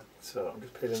 Yeah. So I'm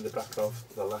just peeling the back off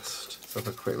the last. Let's have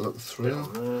a quick look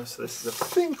through. So this is I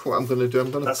think what I'm going to do,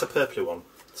 That's a purpley one.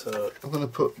 So I'm going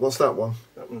to put, what's that one?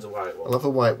 That one's a white one. I'll have a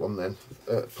white one then.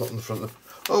 Put on the front of.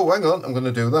 Oh, hang on, I'm going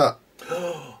to do that.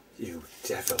 You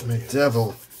devil. Me you.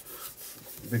 devil.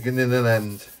 Beginning and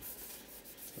end.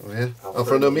 Oh yeah. Oh,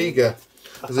 for an Omega.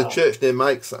 There's a church near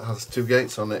Mike's that has 2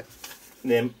 gates on it.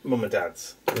 Near Mum and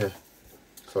Dad's. Yeah.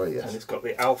 Sorry, yes. And it's got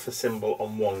the alpha symbol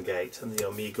on one gate and the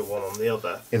Omega one on the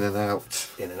other. In and out.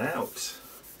 In and out.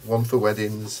 One for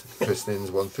weddings,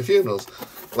 christenings, one for funerals.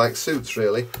 Like suits,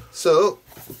 really. So,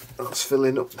 that's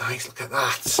filling up nice. Look at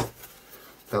that.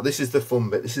 Now, this is the fun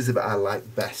bit. This is the bit I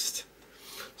like best.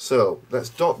 So, let's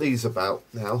dot these about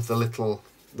now, the little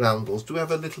roundels. Do we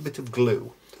have a little bit of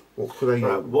glue? What could I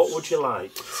use? What would you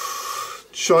like?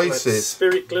 Choices. Like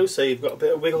spirit glue, so you've got a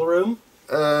bit of wiggle room?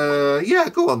 Yeah,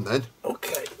 go on then.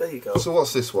 Okay, there you go. So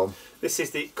what's this one? This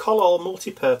is the Collall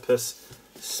multi-purpose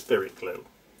spirit glue.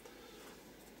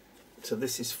 So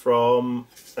this is from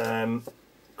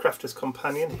Crafter's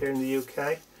Companion here in the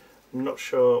UK. I'm not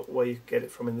sure where you get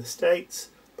it from in the States,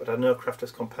 but I know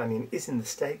Crafter's Companion is in the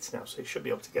States now, so you should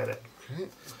be able to get it. Okay.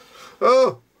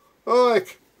 Oh,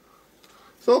 like,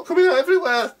 it's all coming out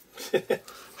everywhere.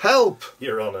 Help!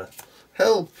 Your Honour.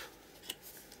 Help!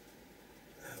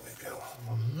 There we go.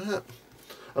 On that.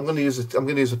 I'm going to use a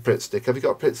Pritt stick. Have you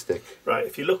got a Pritt stick? Right.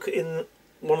 If you look in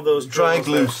one of those dry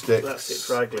glue sticks. That's it.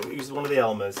 Dry glue. Use one of the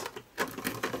Elmers.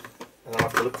 And I'll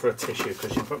have to look for a tissue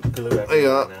because you've got glue everywhere there you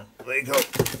are. now. There you go.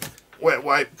 Wet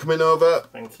wipe coming over.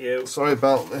 Thank you. Sorry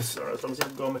about this. Alright, as long as you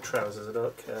can go on my trousers, I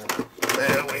don't care.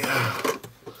 There we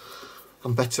are.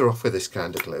 I'm better off with this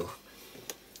kind of glue.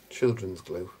 Children's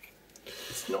glue.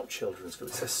 It's not children's glue,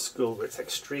 it says school glue. It's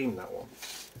extreme, that one.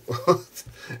 What?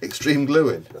 Extreme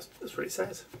gluing? That's what it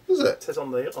says. Does it? It says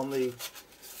on the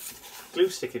glue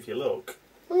stick, if you look.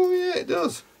 Oh yeah, it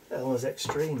does. Elmer's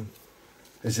extreme.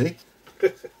 Is he?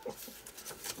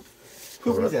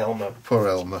 Who is Elmer? Poor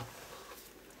Elmer.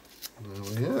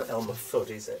 Oh yeah. Elmer Fudd,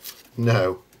 is it?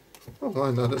 No. Oh,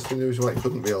 why not? That's the news why it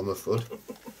couldn't be Elmer Fudd.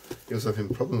 He was having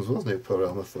problems, wasn't he, poor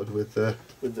Elmer Fudd, with the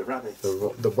rabbit.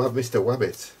 Mr.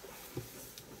 Wabbit.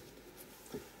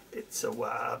 It's a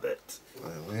wabbit.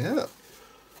 Well, yeah.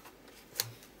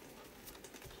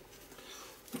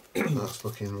 That's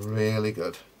looking really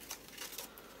good.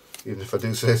 Even if I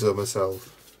do say so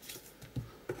myself.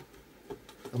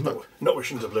 I'm not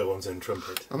wishing to blow one's own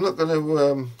trumpet. I'm not going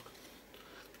to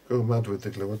go mad with the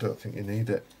glue. I don't think you need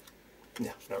it.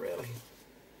 No, not really.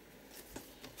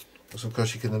 So of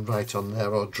course you can then write on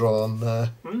there or draw on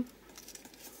there. Hmm?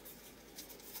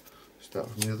 Start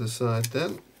from the other side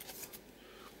then.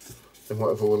 Then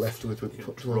whatever we're left with, we can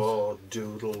put draw,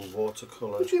 doodle,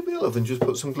 watercolour. Would you be loving just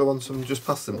put some glue on some and just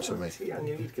pass them to me? See, I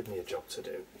knew you'd give me a job to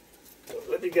do.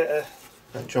 Let me get a...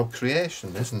 That job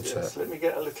creation, isn't yes, it? Let me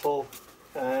get a little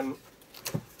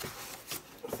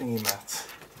thingy mat.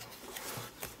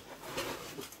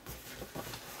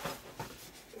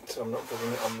 So I'm not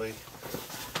putting it on the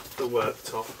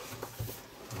worktop.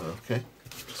 Okay.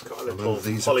 Just got a little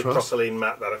polypropylene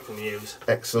mat that I can use.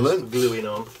 Excellent. Just gluing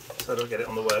on, so I don't get it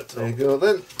on the worktop. There you go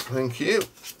then. Thank you.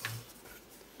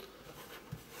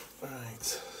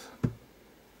 Right.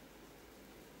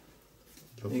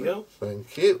 There you go.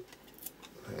 Thank you.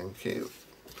 Thank you.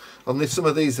 On some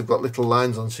of these have got little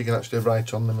lines on, so you can actually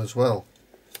write on them as well.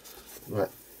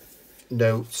 Right.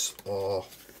 Notes or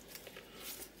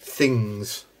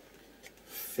things.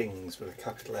 Things with a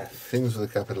capital F. Things with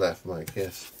a capital F, Mike,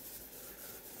 yes.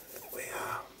 There we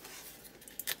are.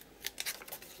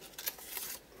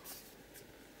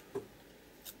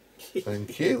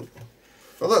 Thank you.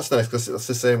 Well, that's nice because that's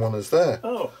the same one as there.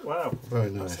 Oh, wow.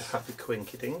 Very nice. That's a happy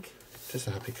coinky dink. It is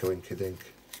a happy coinky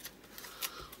dink.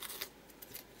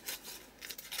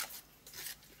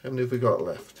 How many have we got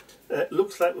left?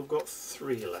 Looks like we've got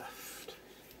 3 left.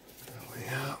 There we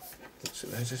are. That's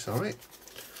it, there's this, alright.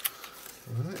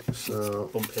 Alright, so...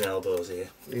 Bumping elbows here.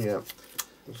 Yeah.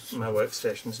 My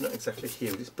workstation's not exactly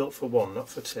huge. It's built for 1, not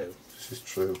for 2. This is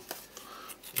true.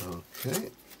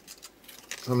 Okay.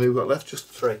 How many have we got left? Just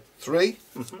 3. 3?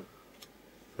 Mm-hmm.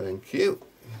 Thank you.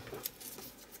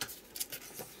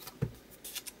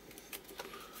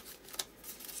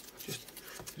 I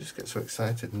just get so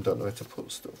excited and don't know where to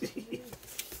put stuff. There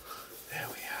we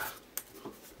are.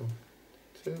 1,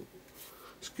 2.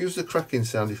 Excuse the cracking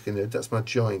sound if you can hear. That's my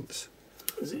joints.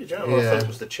 Is it your joint? Yeah. I thought it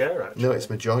was the chair, actually. No, it's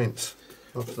my joints.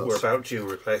 We're about due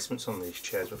replacements on these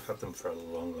chairs. We've had them for a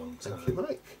long, long time. Thank you,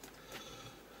 Mike.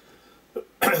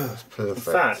 That's perfect. In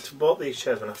fact, I bought these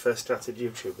chairs when I first started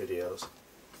YouTube videos.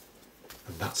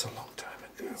 And that's a long time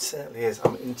ago. It certainly is.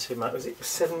 I'm into my... Was it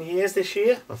 7 years this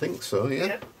year? I think so, yeah.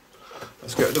 Yeah.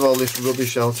 Let's get rid of all this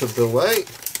rubbish out of the way.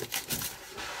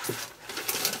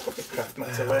 Put the craft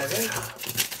mat away then.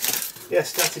 Yeah,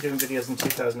 started doing videos in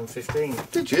 2015.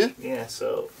 Did you? Yeah,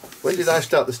 so... When did I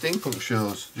start the steampunk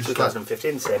shows?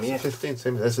 2015, same year. 15,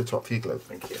 same year. There's the top for your glue.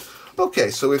 Thank you. Okay,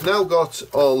 so we've now got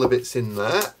all the bits in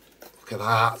there. Look at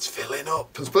that, it's filling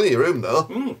up. There's plenty of room though.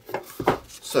 Mm.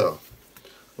 So,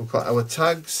 we've got our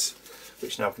tags.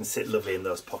 Which now can sit lovely in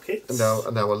those pockets.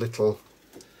 And our little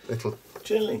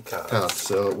journaling cards. cards.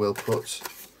 So we'll put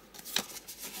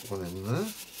one in there.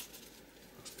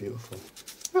 That's beautiful.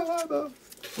 I like that.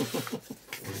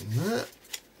 One in there.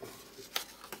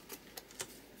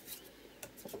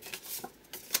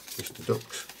 Mr.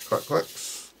 Ducks, quack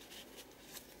quacks.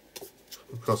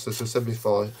 Of course, as I said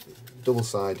before,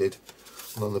 double-sided,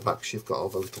 and on the backs you've got all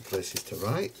the little places to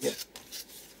write. Yep.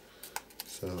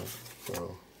 So,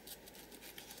 well,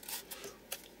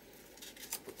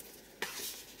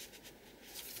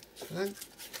 tag.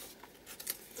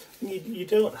 You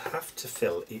don't have to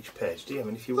fill each page, do you? I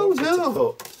mean, if you wanted to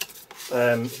put,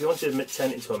 if you wanted to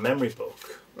turn it into a memory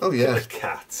book. Oh yeah. A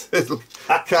cat.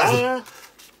 Cat.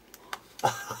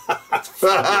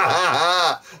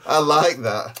 I like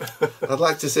that. I'd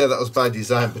like to say that was by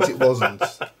design, but it wasn't.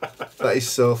 That is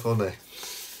so funny.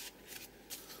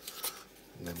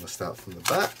 And then we'll start from the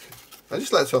back. I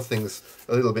just like to have things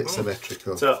a little bit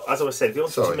symmetrical. So, as I was saying, if you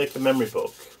wanted to make a memory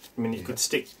book, I mean, you could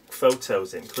stick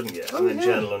photos in, couldn't you? And then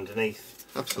journal underneath.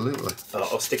 Absolutely.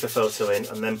 Or stick a photo in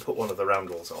and then put one of the round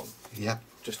walls on. Yeah.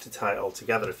 Just to tie it all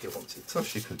together if you wanted Of to.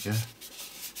 course you could, yeah.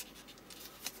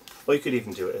 Or you could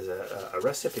even do it as a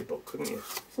recipe book, couldn't you?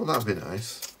 Well, that'd be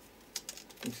nice.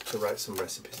 To write some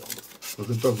recipes on. Will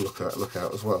the dog look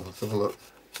out as well? Let's have a look.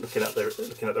 Looking at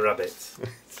the rabbits.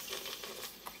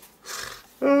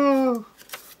 Oh,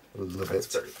 I love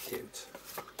That's it. very cute.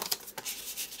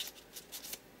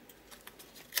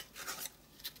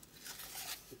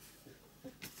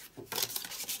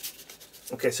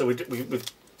 Okay, so we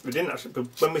didn't actually, but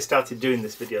when we started doing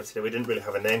this video today, we didn't really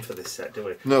have a name for this set, do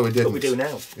we? No, we didn't. But we do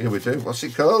now. Yeah, we do. What's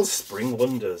it called? Spring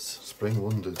Wonders. Spring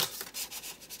Wonders.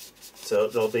 So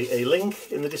there'll be a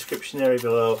link in the description area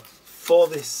below for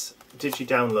this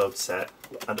digi-download set,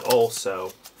 and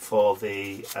also for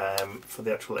the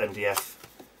actual MDF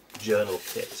journal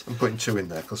kit. I'm putting 2 in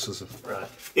there because there's a... Right.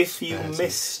 If you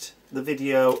missed the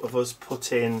video of us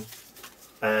putting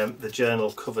the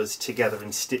journal covers together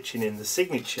and stitching in the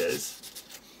signatures,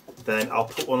 then I'll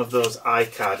put one of those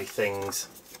iCardy things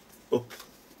up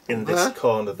in this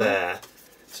corner there,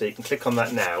 so you can click on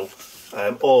that now,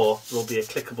 or there'll be a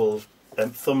clickable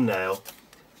thumbnail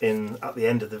at the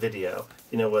end of the video.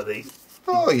 You know where the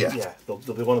there'll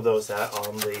be one of those there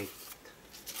on the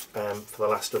for the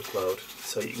last upload,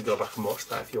 so you can go back and watch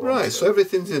that if you want. Right, so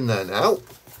everything's in there now.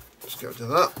 Let's go to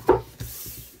that.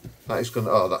 That is going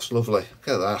to, oh, that's lovely. Look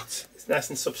at that. It's nice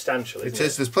and substantial, isn't it? It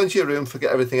is. There's plenty of room to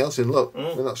get everything else in. Look,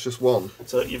 I mean, that's just one.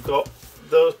 So you've got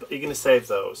those, but you're going to save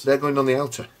those. They're going on the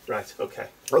outer. Right, okay.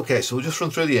 Okay, so we'll just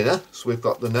run through the inner. So we've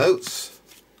got the notes.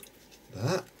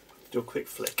 There. Do a quick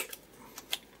flick.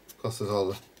 Of course, there's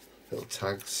all the little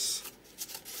tags.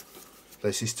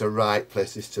 Places to write,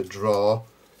 places to draw.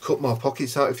 Cut more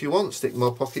pockets out if you want. Stick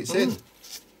more pockets in.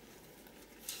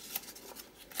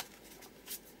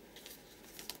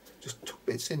 Just tuck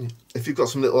bits in. If you've got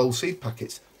some little old seed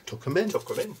packets, tuck them in. Tuck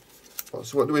them in.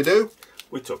 So what do we do?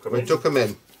 We tuck them in. We tuck them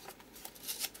in.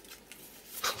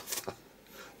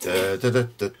 Da, da, da,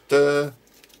 da, da.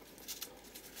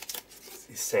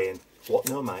 He's saying, what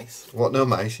no mice? What, no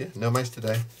mice, yeah? No mice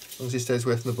today. As long as he stays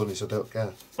away from the bunnies, I don't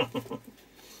care.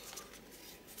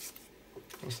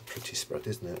 That's a pretty spread,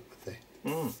 isn't it? With the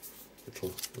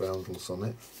little roundels on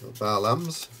it. Little bar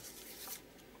lambs.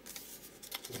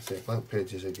 So blank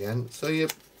pages again. So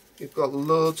you've got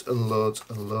loads and loads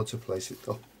and loads of places.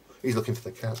 Oh, he's looking for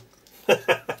the cat.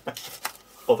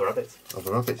 Or the rabbits. Or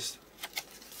the rabbits.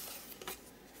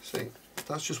 See,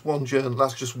 that's just one journal.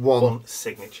 That's just one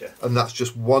signature. And that's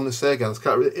just one. Say again.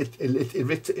 Iterate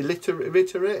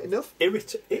enough.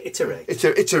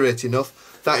 Iterate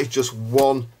enough. That is just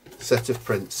one set of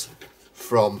prints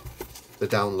from the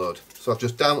download. So I've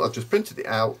just printed it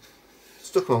out,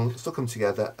 stuck them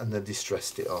together, and then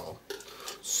distressed it all.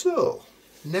 So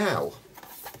now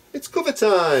it's cover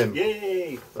time.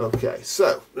 Yay! Okay,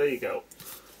 so there you go.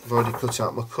 I've already cut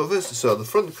out my covers. So the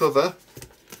front cover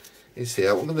is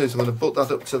here. What I'm going to do is I'm going to butt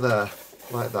that up to there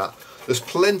like that. There's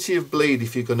plenty of bleed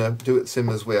if you're going to do it the same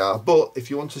as we are, but if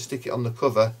you want to stick it on the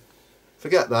cover,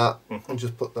 forget that and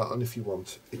just put that on if you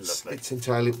want. It's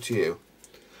entirely up to you.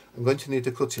 I'm going to need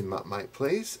a cutting mat, Mike,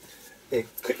 please. A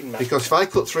cutting mat. Because if I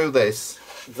cut through this,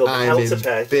 I'm in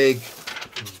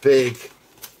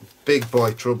big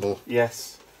boy trouble.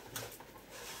 Yes.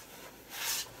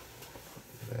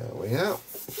 There we are.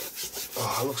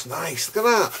 Oh, it looks nice. Look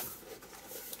at that.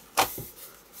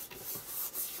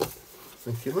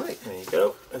 Thank you, Mike. There you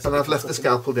go. And I've left the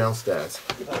scalpel downstairs.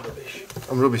 Rubbish.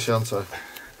 I'm rubbish, aren't I?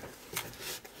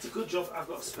 It's a good job I've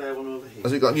got a spare one over here.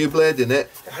 Has it got a new blade in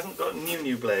it? It hasn't got a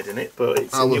new blade in it, but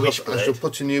it's a newish blade. I shall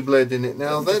put a new blade in it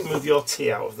now then. Just move your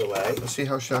tea out of the way. Let's see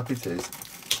how sharp it is.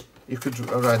 You could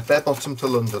ride bare bottom to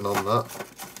London on that.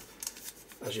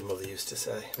 As your mother used to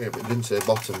say. Yeah, but it didn't say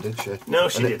bottom, did she? No,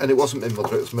 she didn't. And it wasn't my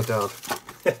mother, it was my dad.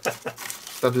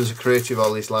 Dad was a creative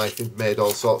all his life. He made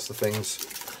all sorts of things.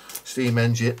 Steam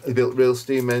engine. He built real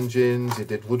steam engines. He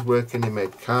did woodworking. He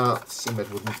made carts. He made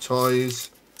wooden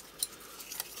toys.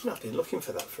 I've been looking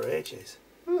for that for ages.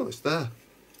 Oh, it's there.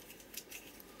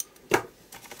 There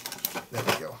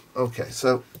we go. Okay,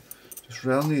 so just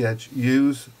round the edge.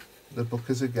 Use the book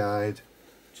as a guide.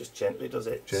 Just gently does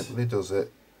it. Gently does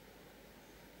it.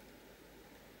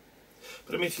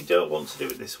 But I mean, if you don't want to do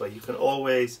it this way, you can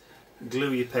always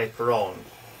glue your paper on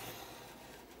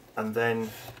and then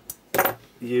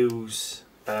use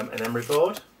an emery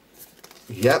board.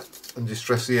 Yep, and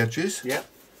distress the edges. Yep.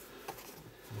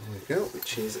 There we go.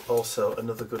 Which is also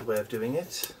another good way of doing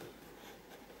it.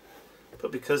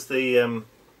 But because the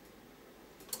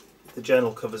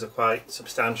journal covers are quite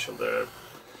substantial, they're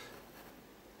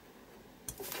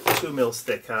 2 mils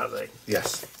thick, aren't they?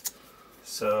 Yes.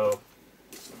 So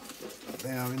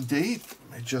they are indeed.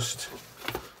 I just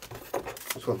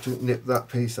want to nip that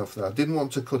piece off there. I didn't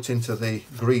want to cut into the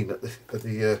green at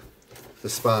the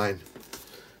spine.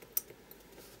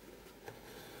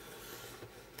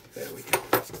 There we go.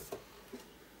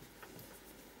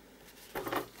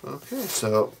 Okay,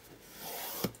 so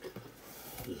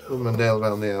put my nail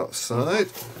around the outside.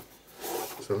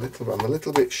 So I'm a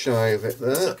little bit shy of it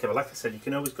there. Okay, well, like I said, you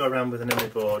can always go around with an emery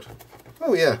board.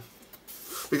 Oh yeah,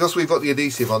 because we've got the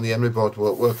adhesive on, the emery board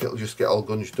won't work, it'll just get all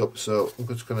gunged up, so I'm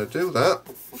just going to do that.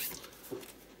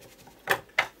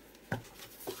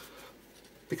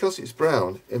 Because it's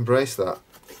brown, embrace that.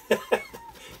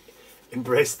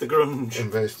 Embrace the grunge.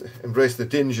 Embrace the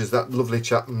dinge, as that lovely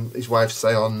chap and his wife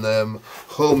say on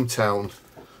Hometown,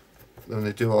 when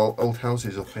they do all old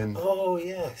houses up in... Oh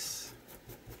yes.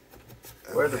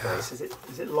 Where are the base? Is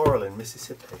it Laurel in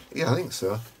Mississippi? Yeah, I think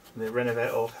so. And they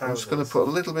renovate old houses. I'm just going to put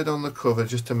a little bit on the cover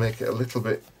just to make it a little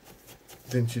bit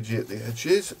vintagey at the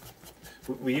edges.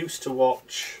 We used to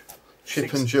watch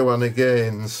Chip and Joanna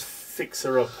Gaines.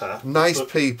 Fixer Upper. Nice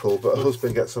people, but her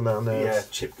husband gets on our nerves. Yeah,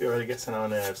 Chip really gets on our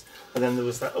nerves. And then there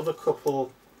was that other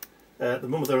couple, the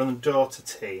mother and daughter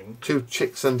team. Two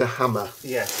Chicks and a Hammer.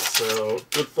 Yes, so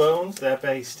Good Bones, they're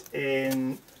based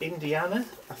in Indiana,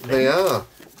 I think. They are.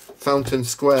 Fountain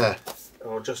Square.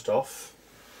 Or just off.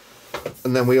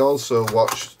 And then we also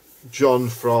watched John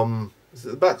from, is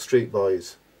it the Backstreet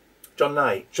Boys? John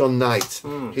Knight. John Knight.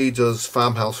 He does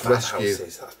Farmhouse Rescue.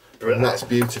 And that's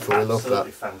beautiful. We love that.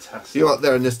 Fantastic. You out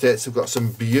there in the States have got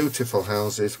some beautiful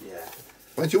houses. Yeah.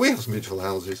 Why do we have some beautiful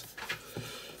houses?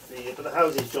 But the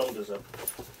houses John does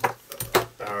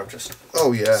are just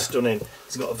stunning.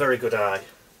 He's got a very good eye.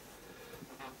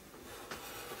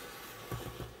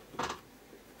 I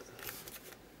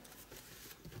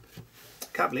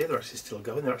can't believe they're actually still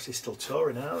going. They're actually still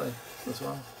touring, aren't they? As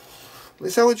well. Well,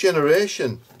 it's our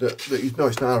generation no,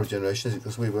 it's not our generation, is it?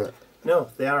 Because we were...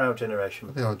 No, they are our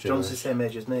generation. They are John's the same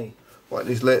age as me. What, in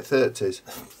his late 30s?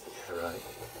 Yeah, right.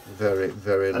 Very,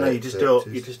 very late. I know, you just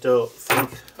don't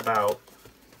think about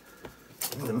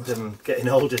them getting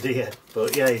older, do you?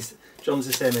 But yeah, John's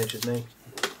the same age as me.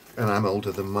 And I'm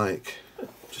older than Mike.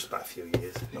 Just by a few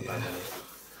years, not by many.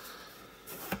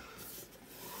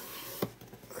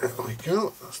 There we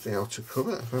go. That's the outer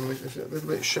cover. Is it a little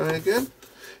bit shy again?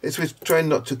 It's with trying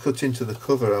not to cut into the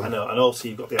cover. I know, and also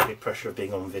you've got the added pressure of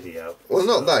being on video. Well,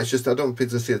 not that. It's just I don't want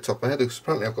people to see the top of my head because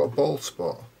apparently I've got a bald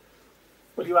spot.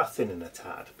 Well, you are thinning a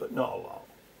tad, but not a lot.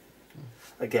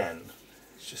 Again,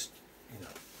 it's just, you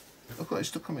know. I've got it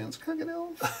stuck on my hands. Can't get it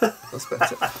off. That's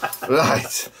better.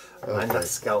 Right. Mind that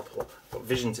scalpel. I've got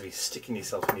visions of you sticking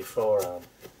yourself in your forearm.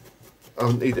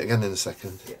 I'll need it again in a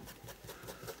second. Yeah.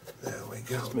 There we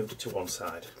go. Just moved it to one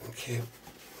side. Thank you.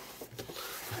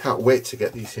 I can't wait to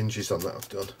get these hinges on that I've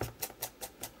done.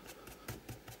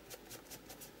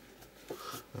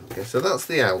 Okay, so that's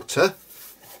the outer.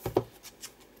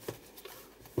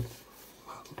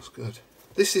 That looks good.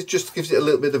 This is just gives it a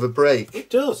little bit of a break. It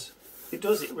does. It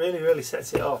does. It really, really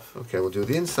sets it off. Okay, we'll do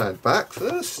the inside back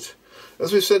first.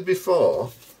 As we've said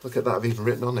before, look at that, I've even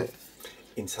written on it.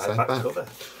 Inside back cover.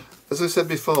 As I said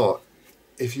before,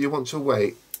 if you want to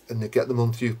wait and get the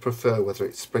month you prefer, whether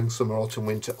it's spring, summer, autumn,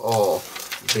 winter, or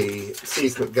the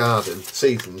secret garden,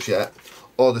 seasons yet,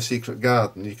 or the secret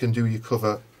garden, you can do your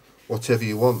cover whatever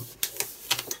you want.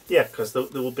 Yeah, because there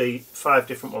will be 5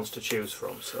 different ones to choose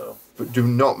from. So, but do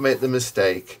not make the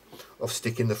mistake of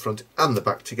sticking the front and the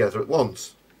back together at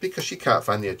once, because you can't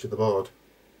find the edge of the board.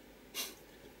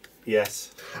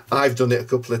 Yes. I've done it a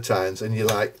couple of times and you're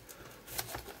like,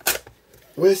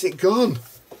 where's it gone?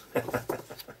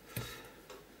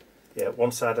 Yeah,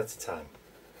 one side at a time.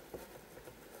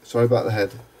 Sorry about the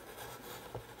head.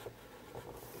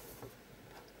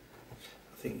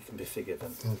 I think you can be forgiven.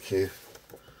 Thank you.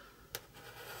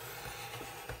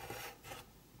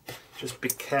 Just be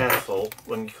careful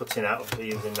when you're cutting out of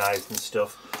using knives and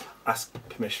stuff. Ask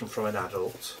permission from an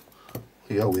adult.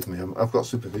 You're with me. I've got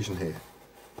supervision here.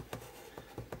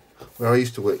 Where I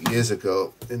used to work years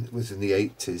ago, it was in the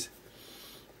 80s.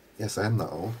 Yes, I am that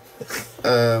old.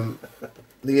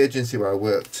 The agency where I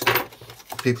worked,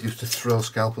 people used to throw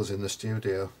scalpels in the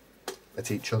studio at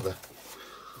each other.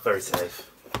 Very safe.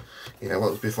 Yeah, well,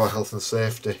 it was before health and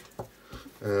safety.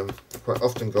 Quite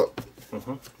often got...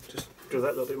 Just do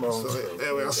that a little bit more. Sorry,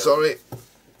 there we are, sorry.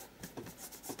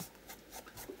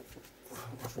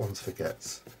 If one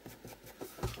forgets.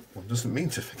 One doesn't mean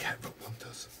to forget, but one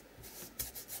does.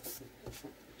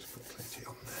 Just put plenty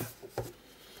on there.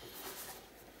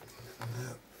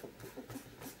 There.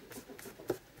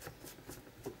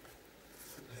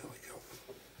 There we go.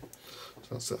 So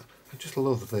that's it. I just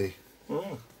love the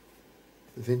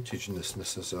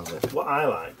vintageness of it. What I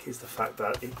like is the fact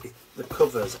that the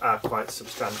covers are quite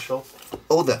substantial.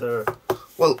 Oh, they're...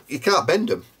 Well, you can't bend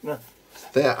them. No.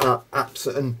 They are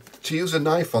absolute, and to use a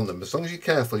knife on them, as long as you're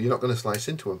careful, you're not going to slice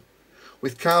into them.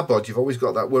 With cardboard, you've always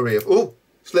got that worry of, oh,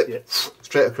 slip, Yeah.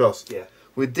 straight across. Yeah.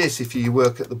 With this, if you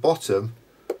work at the bottom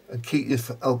and keep your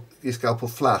scalpel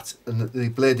flat and the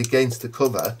blade against the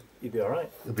cover, you'll be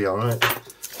alright. you'll be alright.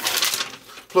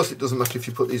 Plus, it doesn't matter if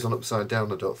you put these on upside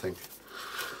down, I don't think.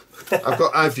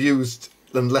 I've used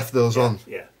and left those on.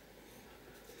 Yeah.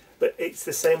 But it's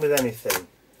the same with anything.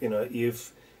 You know,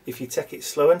 if you take it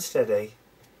slow and steady,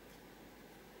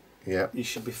 Yeah. you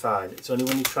should be fine. It's only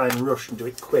when you try and rush and do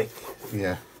it quick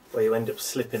Yeah. where you end up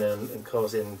slipping and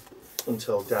causing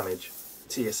untold damage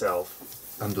to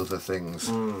yourself. And other things.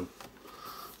 Mm.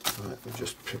 Right, we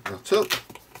just pick that up.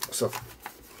 So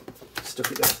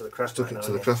Stuck it down to the craft mat. stuck it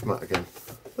to the craft mat again.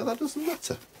 But that doesn't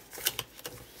matter.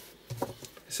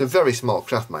 It's a very small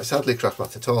craft mat. It's hardly a craft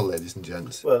mat at all, ladies and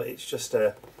gents. Well, it's just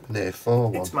an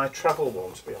A4 one. It's my travel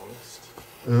one, to be honest.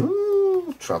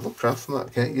 Ooh, travel craft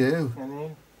mat, get you.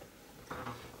 I'm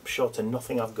short of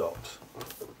nothing I've got.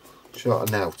 Short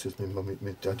and out, as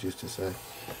my dad used to say.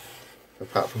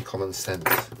 Apart from common sense.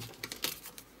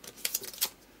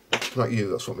 Not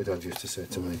you, that's what my dad used to say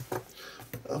to me.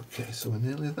 Okay, so we're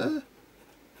nearly there.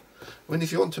 I mean,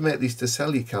 if you want to make these to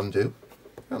sell, you can do.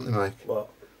 Can't they, Mike? What?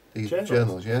 These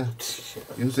journals, yeah.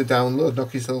 Use the download,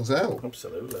 knock yourselves out.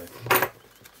 Absolutely.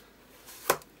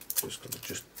 Just going to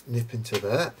just nip into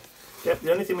there. Yep,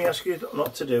 the only thing we ask you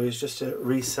not to do is just to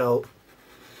resell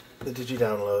the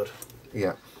Digi-Download.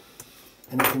 Yeah.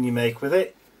 Anything you make with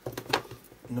it,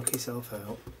 knock yourself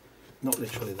out. Not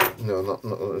literally though. No, not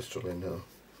literally, no.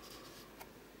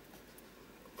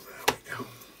 There we go.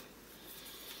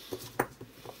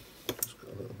 Just got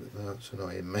a little bit there, it's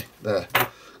annoying me. There,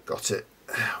 got it.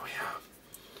 There we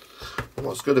are. And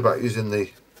what's good about using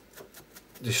the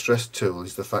distress tool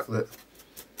is the fact that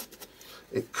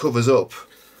it covers up.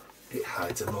 It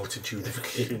hides a multitude of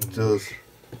clean. It does.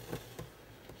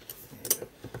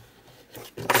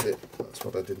 That's it. That's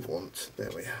what I didn't want. There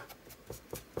we are.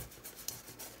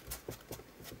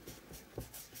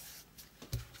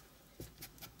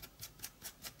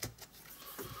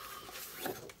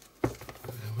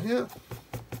 There we are.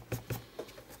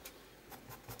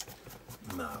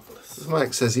 Marvellous. As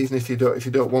Mike says, even if you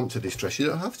don't want to distress, you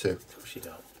don't have to. Of course you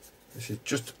don't. This is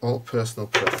just all personal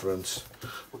preference.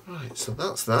 Right, so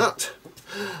that's that.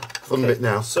 Fun bit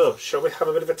now. So, shall we have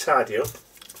a bit of a tidy up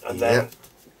and then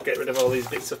get rid of all these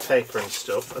bits of paper and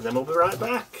stuff, and then we'll be right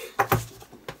back.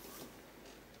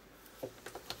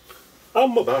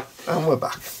 And we're back. And we're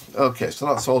back. Okay, so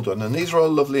that's all done. And these are all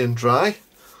lovely and dry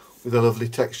with a lovely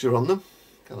texture on them.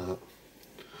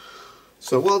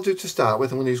 So what I'll do to start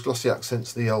with, I'm going to use Glossy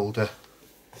Accents, the older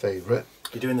favourite.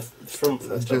 You're doing the front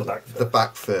first or the back first? The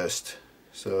back first.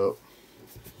 So,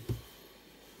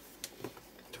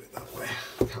 do it that way.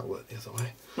 Can't work the other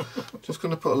way. Just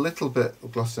going to put a little bit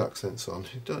of Glossy Accents on.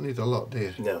 You don't need a lot, do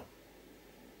you? No.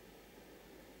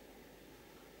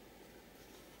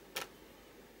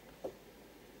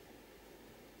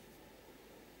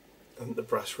 And the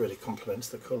brush really complements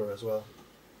the colour as well.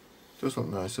 Does look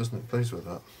nice, doesn't it? Pleased with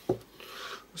that. I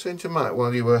was saying to Matt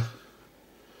while you were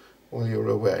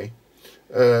away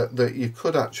that you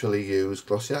could actually use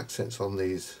Glossy Accents on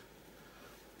these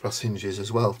brass hinges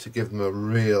as well to give them a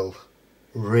real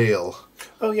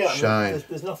Oh yeah, shine. I mean,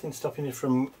 there's nothing stopping you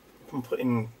from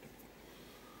putting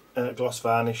gloss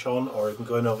varnish on, or even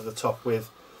going over the top with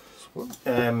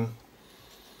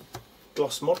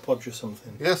gloss Mod Podge or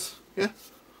something. Yes, yeah.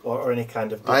 Or any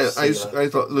kind of I gloss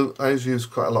sealer. I use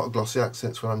quite a lot of Glossy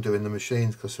Accents when I'm doing the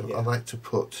machines because I like to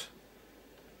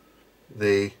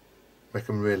make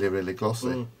them really glossy.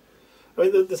 Mm. I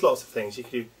mean, there's lots of things. You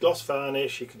could use gloss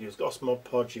varnish, you could use gloss Mod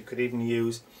Podge, you could even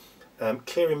use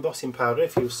clear embossing powder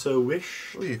if you so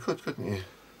wish. Oh, you could, couldn't you?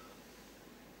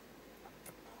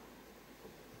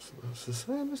 So that's the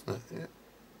same, isn't it?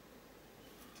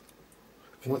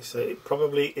 Yeah. So it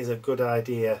probably is a good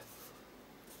idea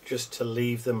just to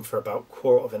leave them for about a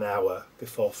quarter of an hour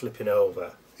before flipping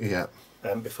over. Yeah.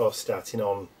 Before starting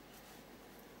on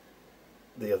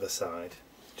the other side,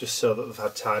 just so that they've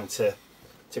had time to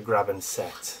grab and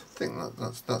set. I think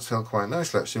that's held quite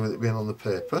nicely actually with it being on the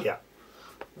paper. Yeah.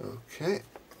 Okay,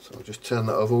 so I'll just turn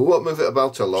that over. We won't move it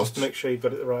about a lot. Just to make sure you've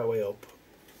got it the right way up.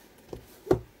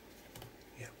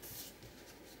 Yeah.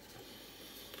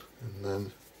 And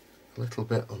then a little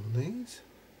bit on these.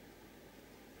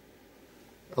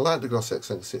 I like the Glossy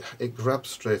Accents, it grabs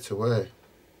straight away,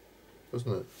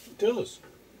 doesn't it? It does.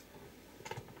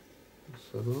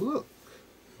 Let's have a look.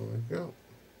 There we go.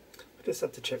 I just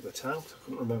had to check the time. I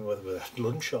couldn't remember whether we had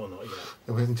lunch or not yet.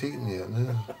 No, we haven't eaten yet,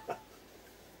 no.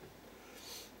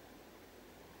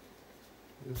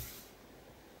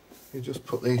 You just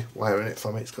put the wire in it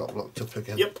for me, it's got blocked up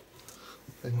again. Yep.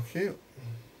 Thank you.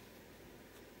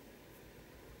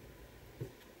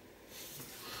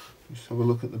 Just have a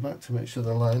look at the back to make sure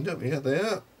they're lined up. Yeah, they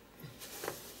are.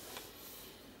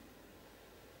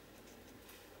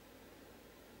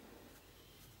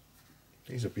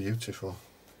 These are beautiful.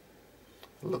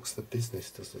 It looks the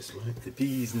business, does this, mate? The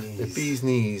bee's knees. The bee's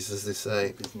knees, as they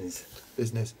say. Business.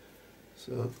 Business.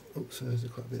 So, oops, there's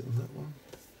quite a bit on that one.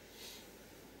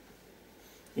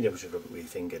 You never should rub it with your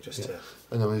finger just to...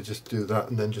 And then we just do that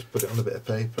and then just put it on a bit of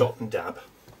paper. Dot and dab.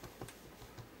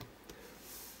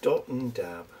 Dot and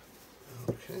dab.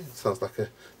 Okay, it sounds like a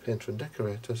painter and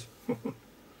decorators.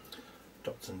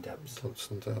 Dots and dabs.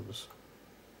 Dots and dabs.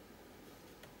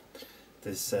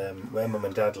 There's, where Mum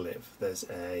and Dad live, there's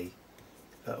a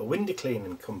window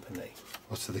cleaning company.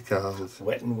 What's the called?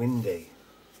 Wet and Windy.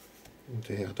 Oh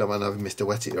dear, I don't mind having Mr.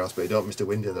 Wet at your house, but you don't Mr.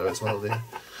 Windy there as well, do you?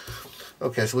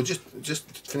 Okay, so we'll just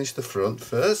finish the front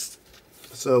first.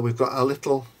 So we've got our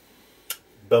little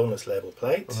bonus label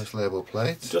plate. Bonus label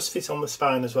plate. It does fit on the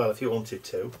spine as well if you wanted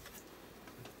to.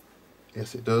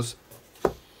 Yes, it does.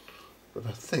 But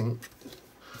I think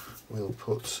we'll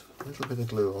put a little bit of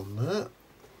glue on there.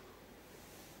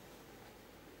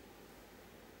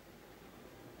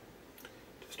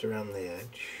 Just around the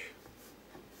edge.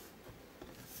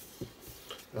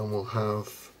 And we'll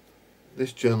have,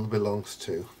 this journal belongs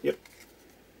to. Yep.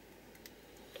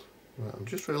 Right, I'm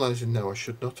just realising now I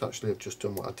should not actually have just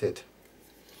done what I did,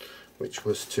 which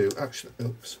was to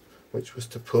which was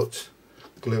to put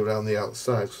glue around the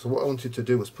outside. So what I wanted to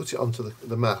do was put it onto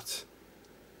the mat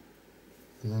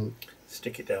and then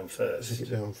stick it down first. Stick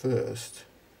it down first,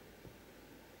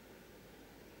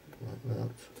 like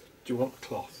that. Do you want the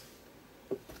cloth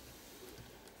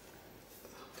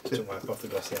to wipe off the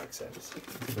glossy accents? A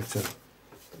bit of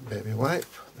baby wipe.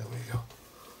 There we go.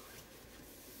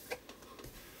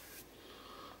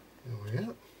 There we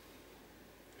are.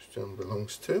 This John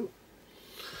belongs to.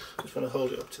 I just want to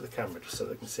hold it up to the camera just so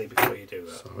they can see before you do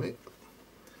that. Sorry.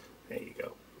 There you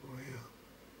go. Oh, yeah.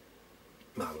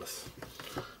 Marvellous.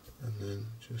 And then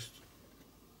just,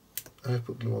 I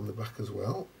put glue on the back as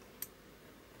well.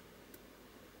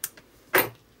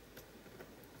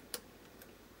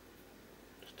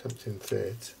 Just tempting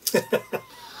fate. There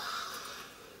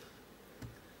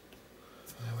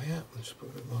we are. Let's put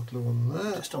a bit more glue on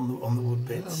there. Just on the wood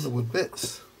bits. Yeah, on the wood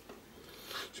bits.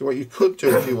 So what you could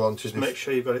do if you wanted just make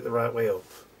sure you've got it the right way up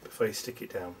before you stick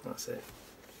it down. That's it.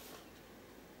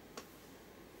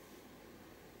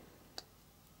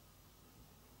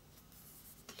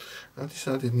 I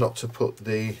decided not to put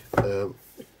the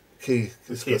key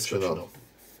description on.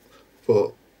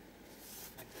 But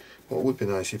what would be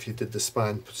nice if you did the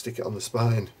spine, stick it on the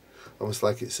spine, almost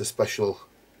like it's a special.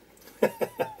 You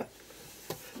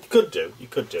could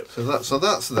do. So that's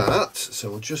that.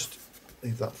 So we'll just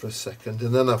leave that for a second,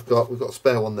 and then we've got a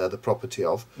spare one there, the property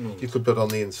of. You could put it on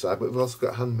the inside, but we've also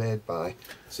got handmade by.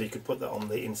 So you could put that on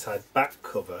the inside back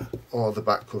cover, or the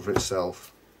back cover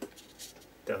itself.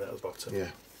 Down there at the bottom. Yeah.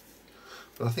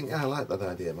 But I think I like that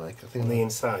idea, Mike. I think on the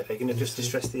inside. Are you going to just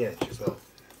distress the edge as well?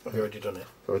 Have you already done it?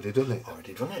 Already done it.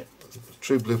 Already done it.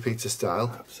 True Blue Peter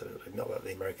style. Absolutely. Not that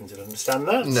the Americans would understand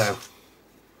that. No.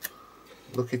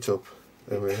 Look it up.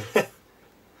 There we are.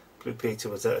 Blue Peter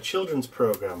was a children's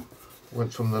programme.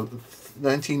 Went from the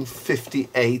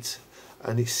 1958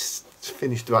 and it's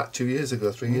finished about 2 years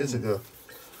ago, 3 years ago.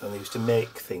 And they used to make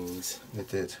things. They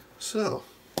did. So,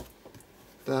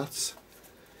 that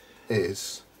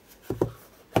is...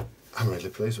 I'm really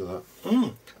pleased with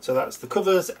that. So that's the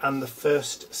covers and the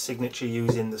first signature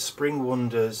using the Spring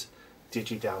Wonders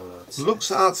Digi Downloads. Looks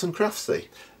arts and craftsy.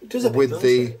 It does a bit, with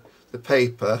the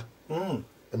paper, and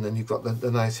then you've got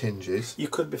the nice hinges. You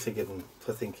could be forgiven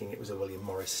for thinking it was a William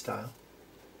Morris style.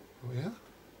 Oh yeah.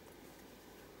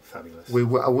 Fabulous.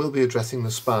 I will be addressing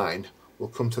the spine. We'll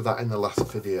come to that in the last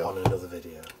video. On another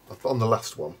video. On the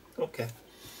last one. Okay.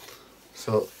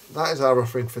 So that is our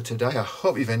offering for today. I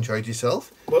hope you've enjoyed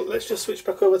yourself. Well, let's just switch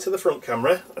back over to the front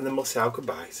camera and then we'll say our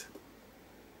goodbyes.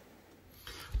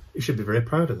 You should be very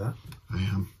proud of that. I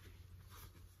am.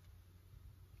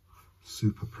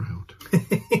 Super proud.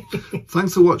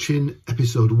 Thanks for watching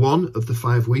episode 1 of the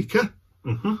 5-weeker.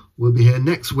 We'll be here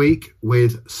next week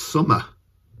with summer.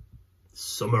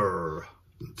 Summer.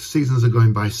 The seasons are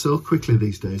going by so quickly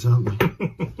these days, aren't they?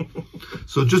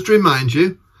 So just to remind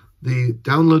you, the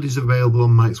download is available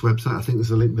on Mike's website. I think there's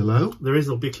a link below. There is.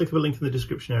 There'll be a clickable link in the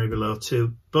description area below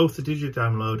to both the digital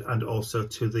download and also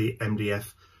to the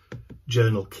MDF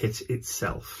journal kit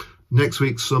itself. Next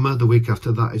week's summer, the week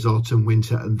after that is autumn,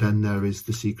 winter, and then there is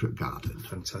the secret garden.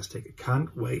 Fantastic.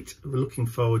 Can't wait. We're looking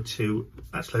forward to,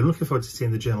 actually, I'm looking forward to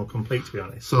seeing the journal complete, to be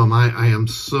honest. So I am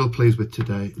so pleased with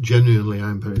today. Genuinely,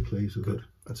 I'm very pleased with it.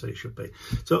 and so you should be.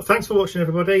 So thanks for watching,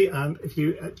 everybody, and if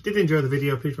you did enjoy the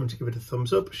video, please remember to give it a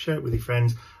thumbs up, share it with your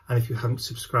friends, and if you haven't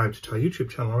subscribed to our YouTube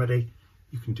channel already,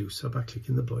 you can do so by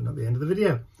clicking the button at the end of the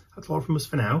video. That's all from us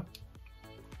for now.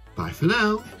 Bye for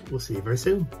now. We'll see you very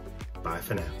soon. Bye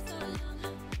for now.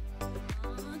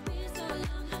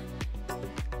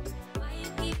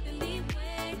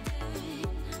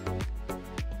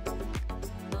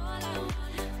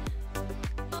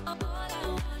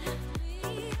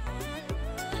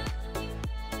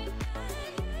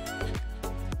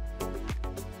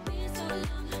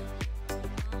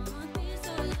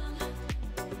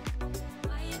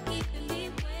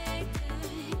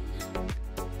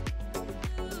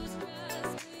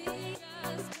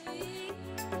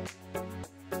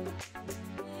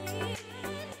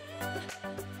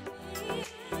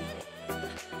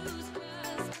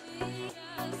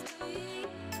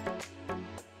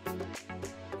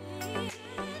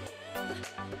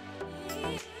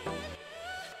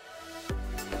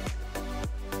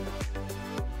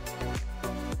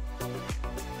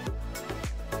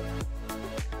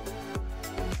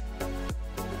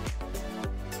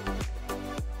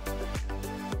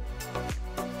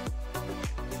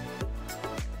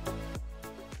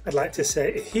 I'd like to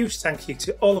say a huge thank you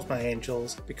to all of my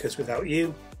angels, because without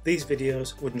you, these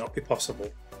videos would not be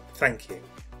possible. Thank you.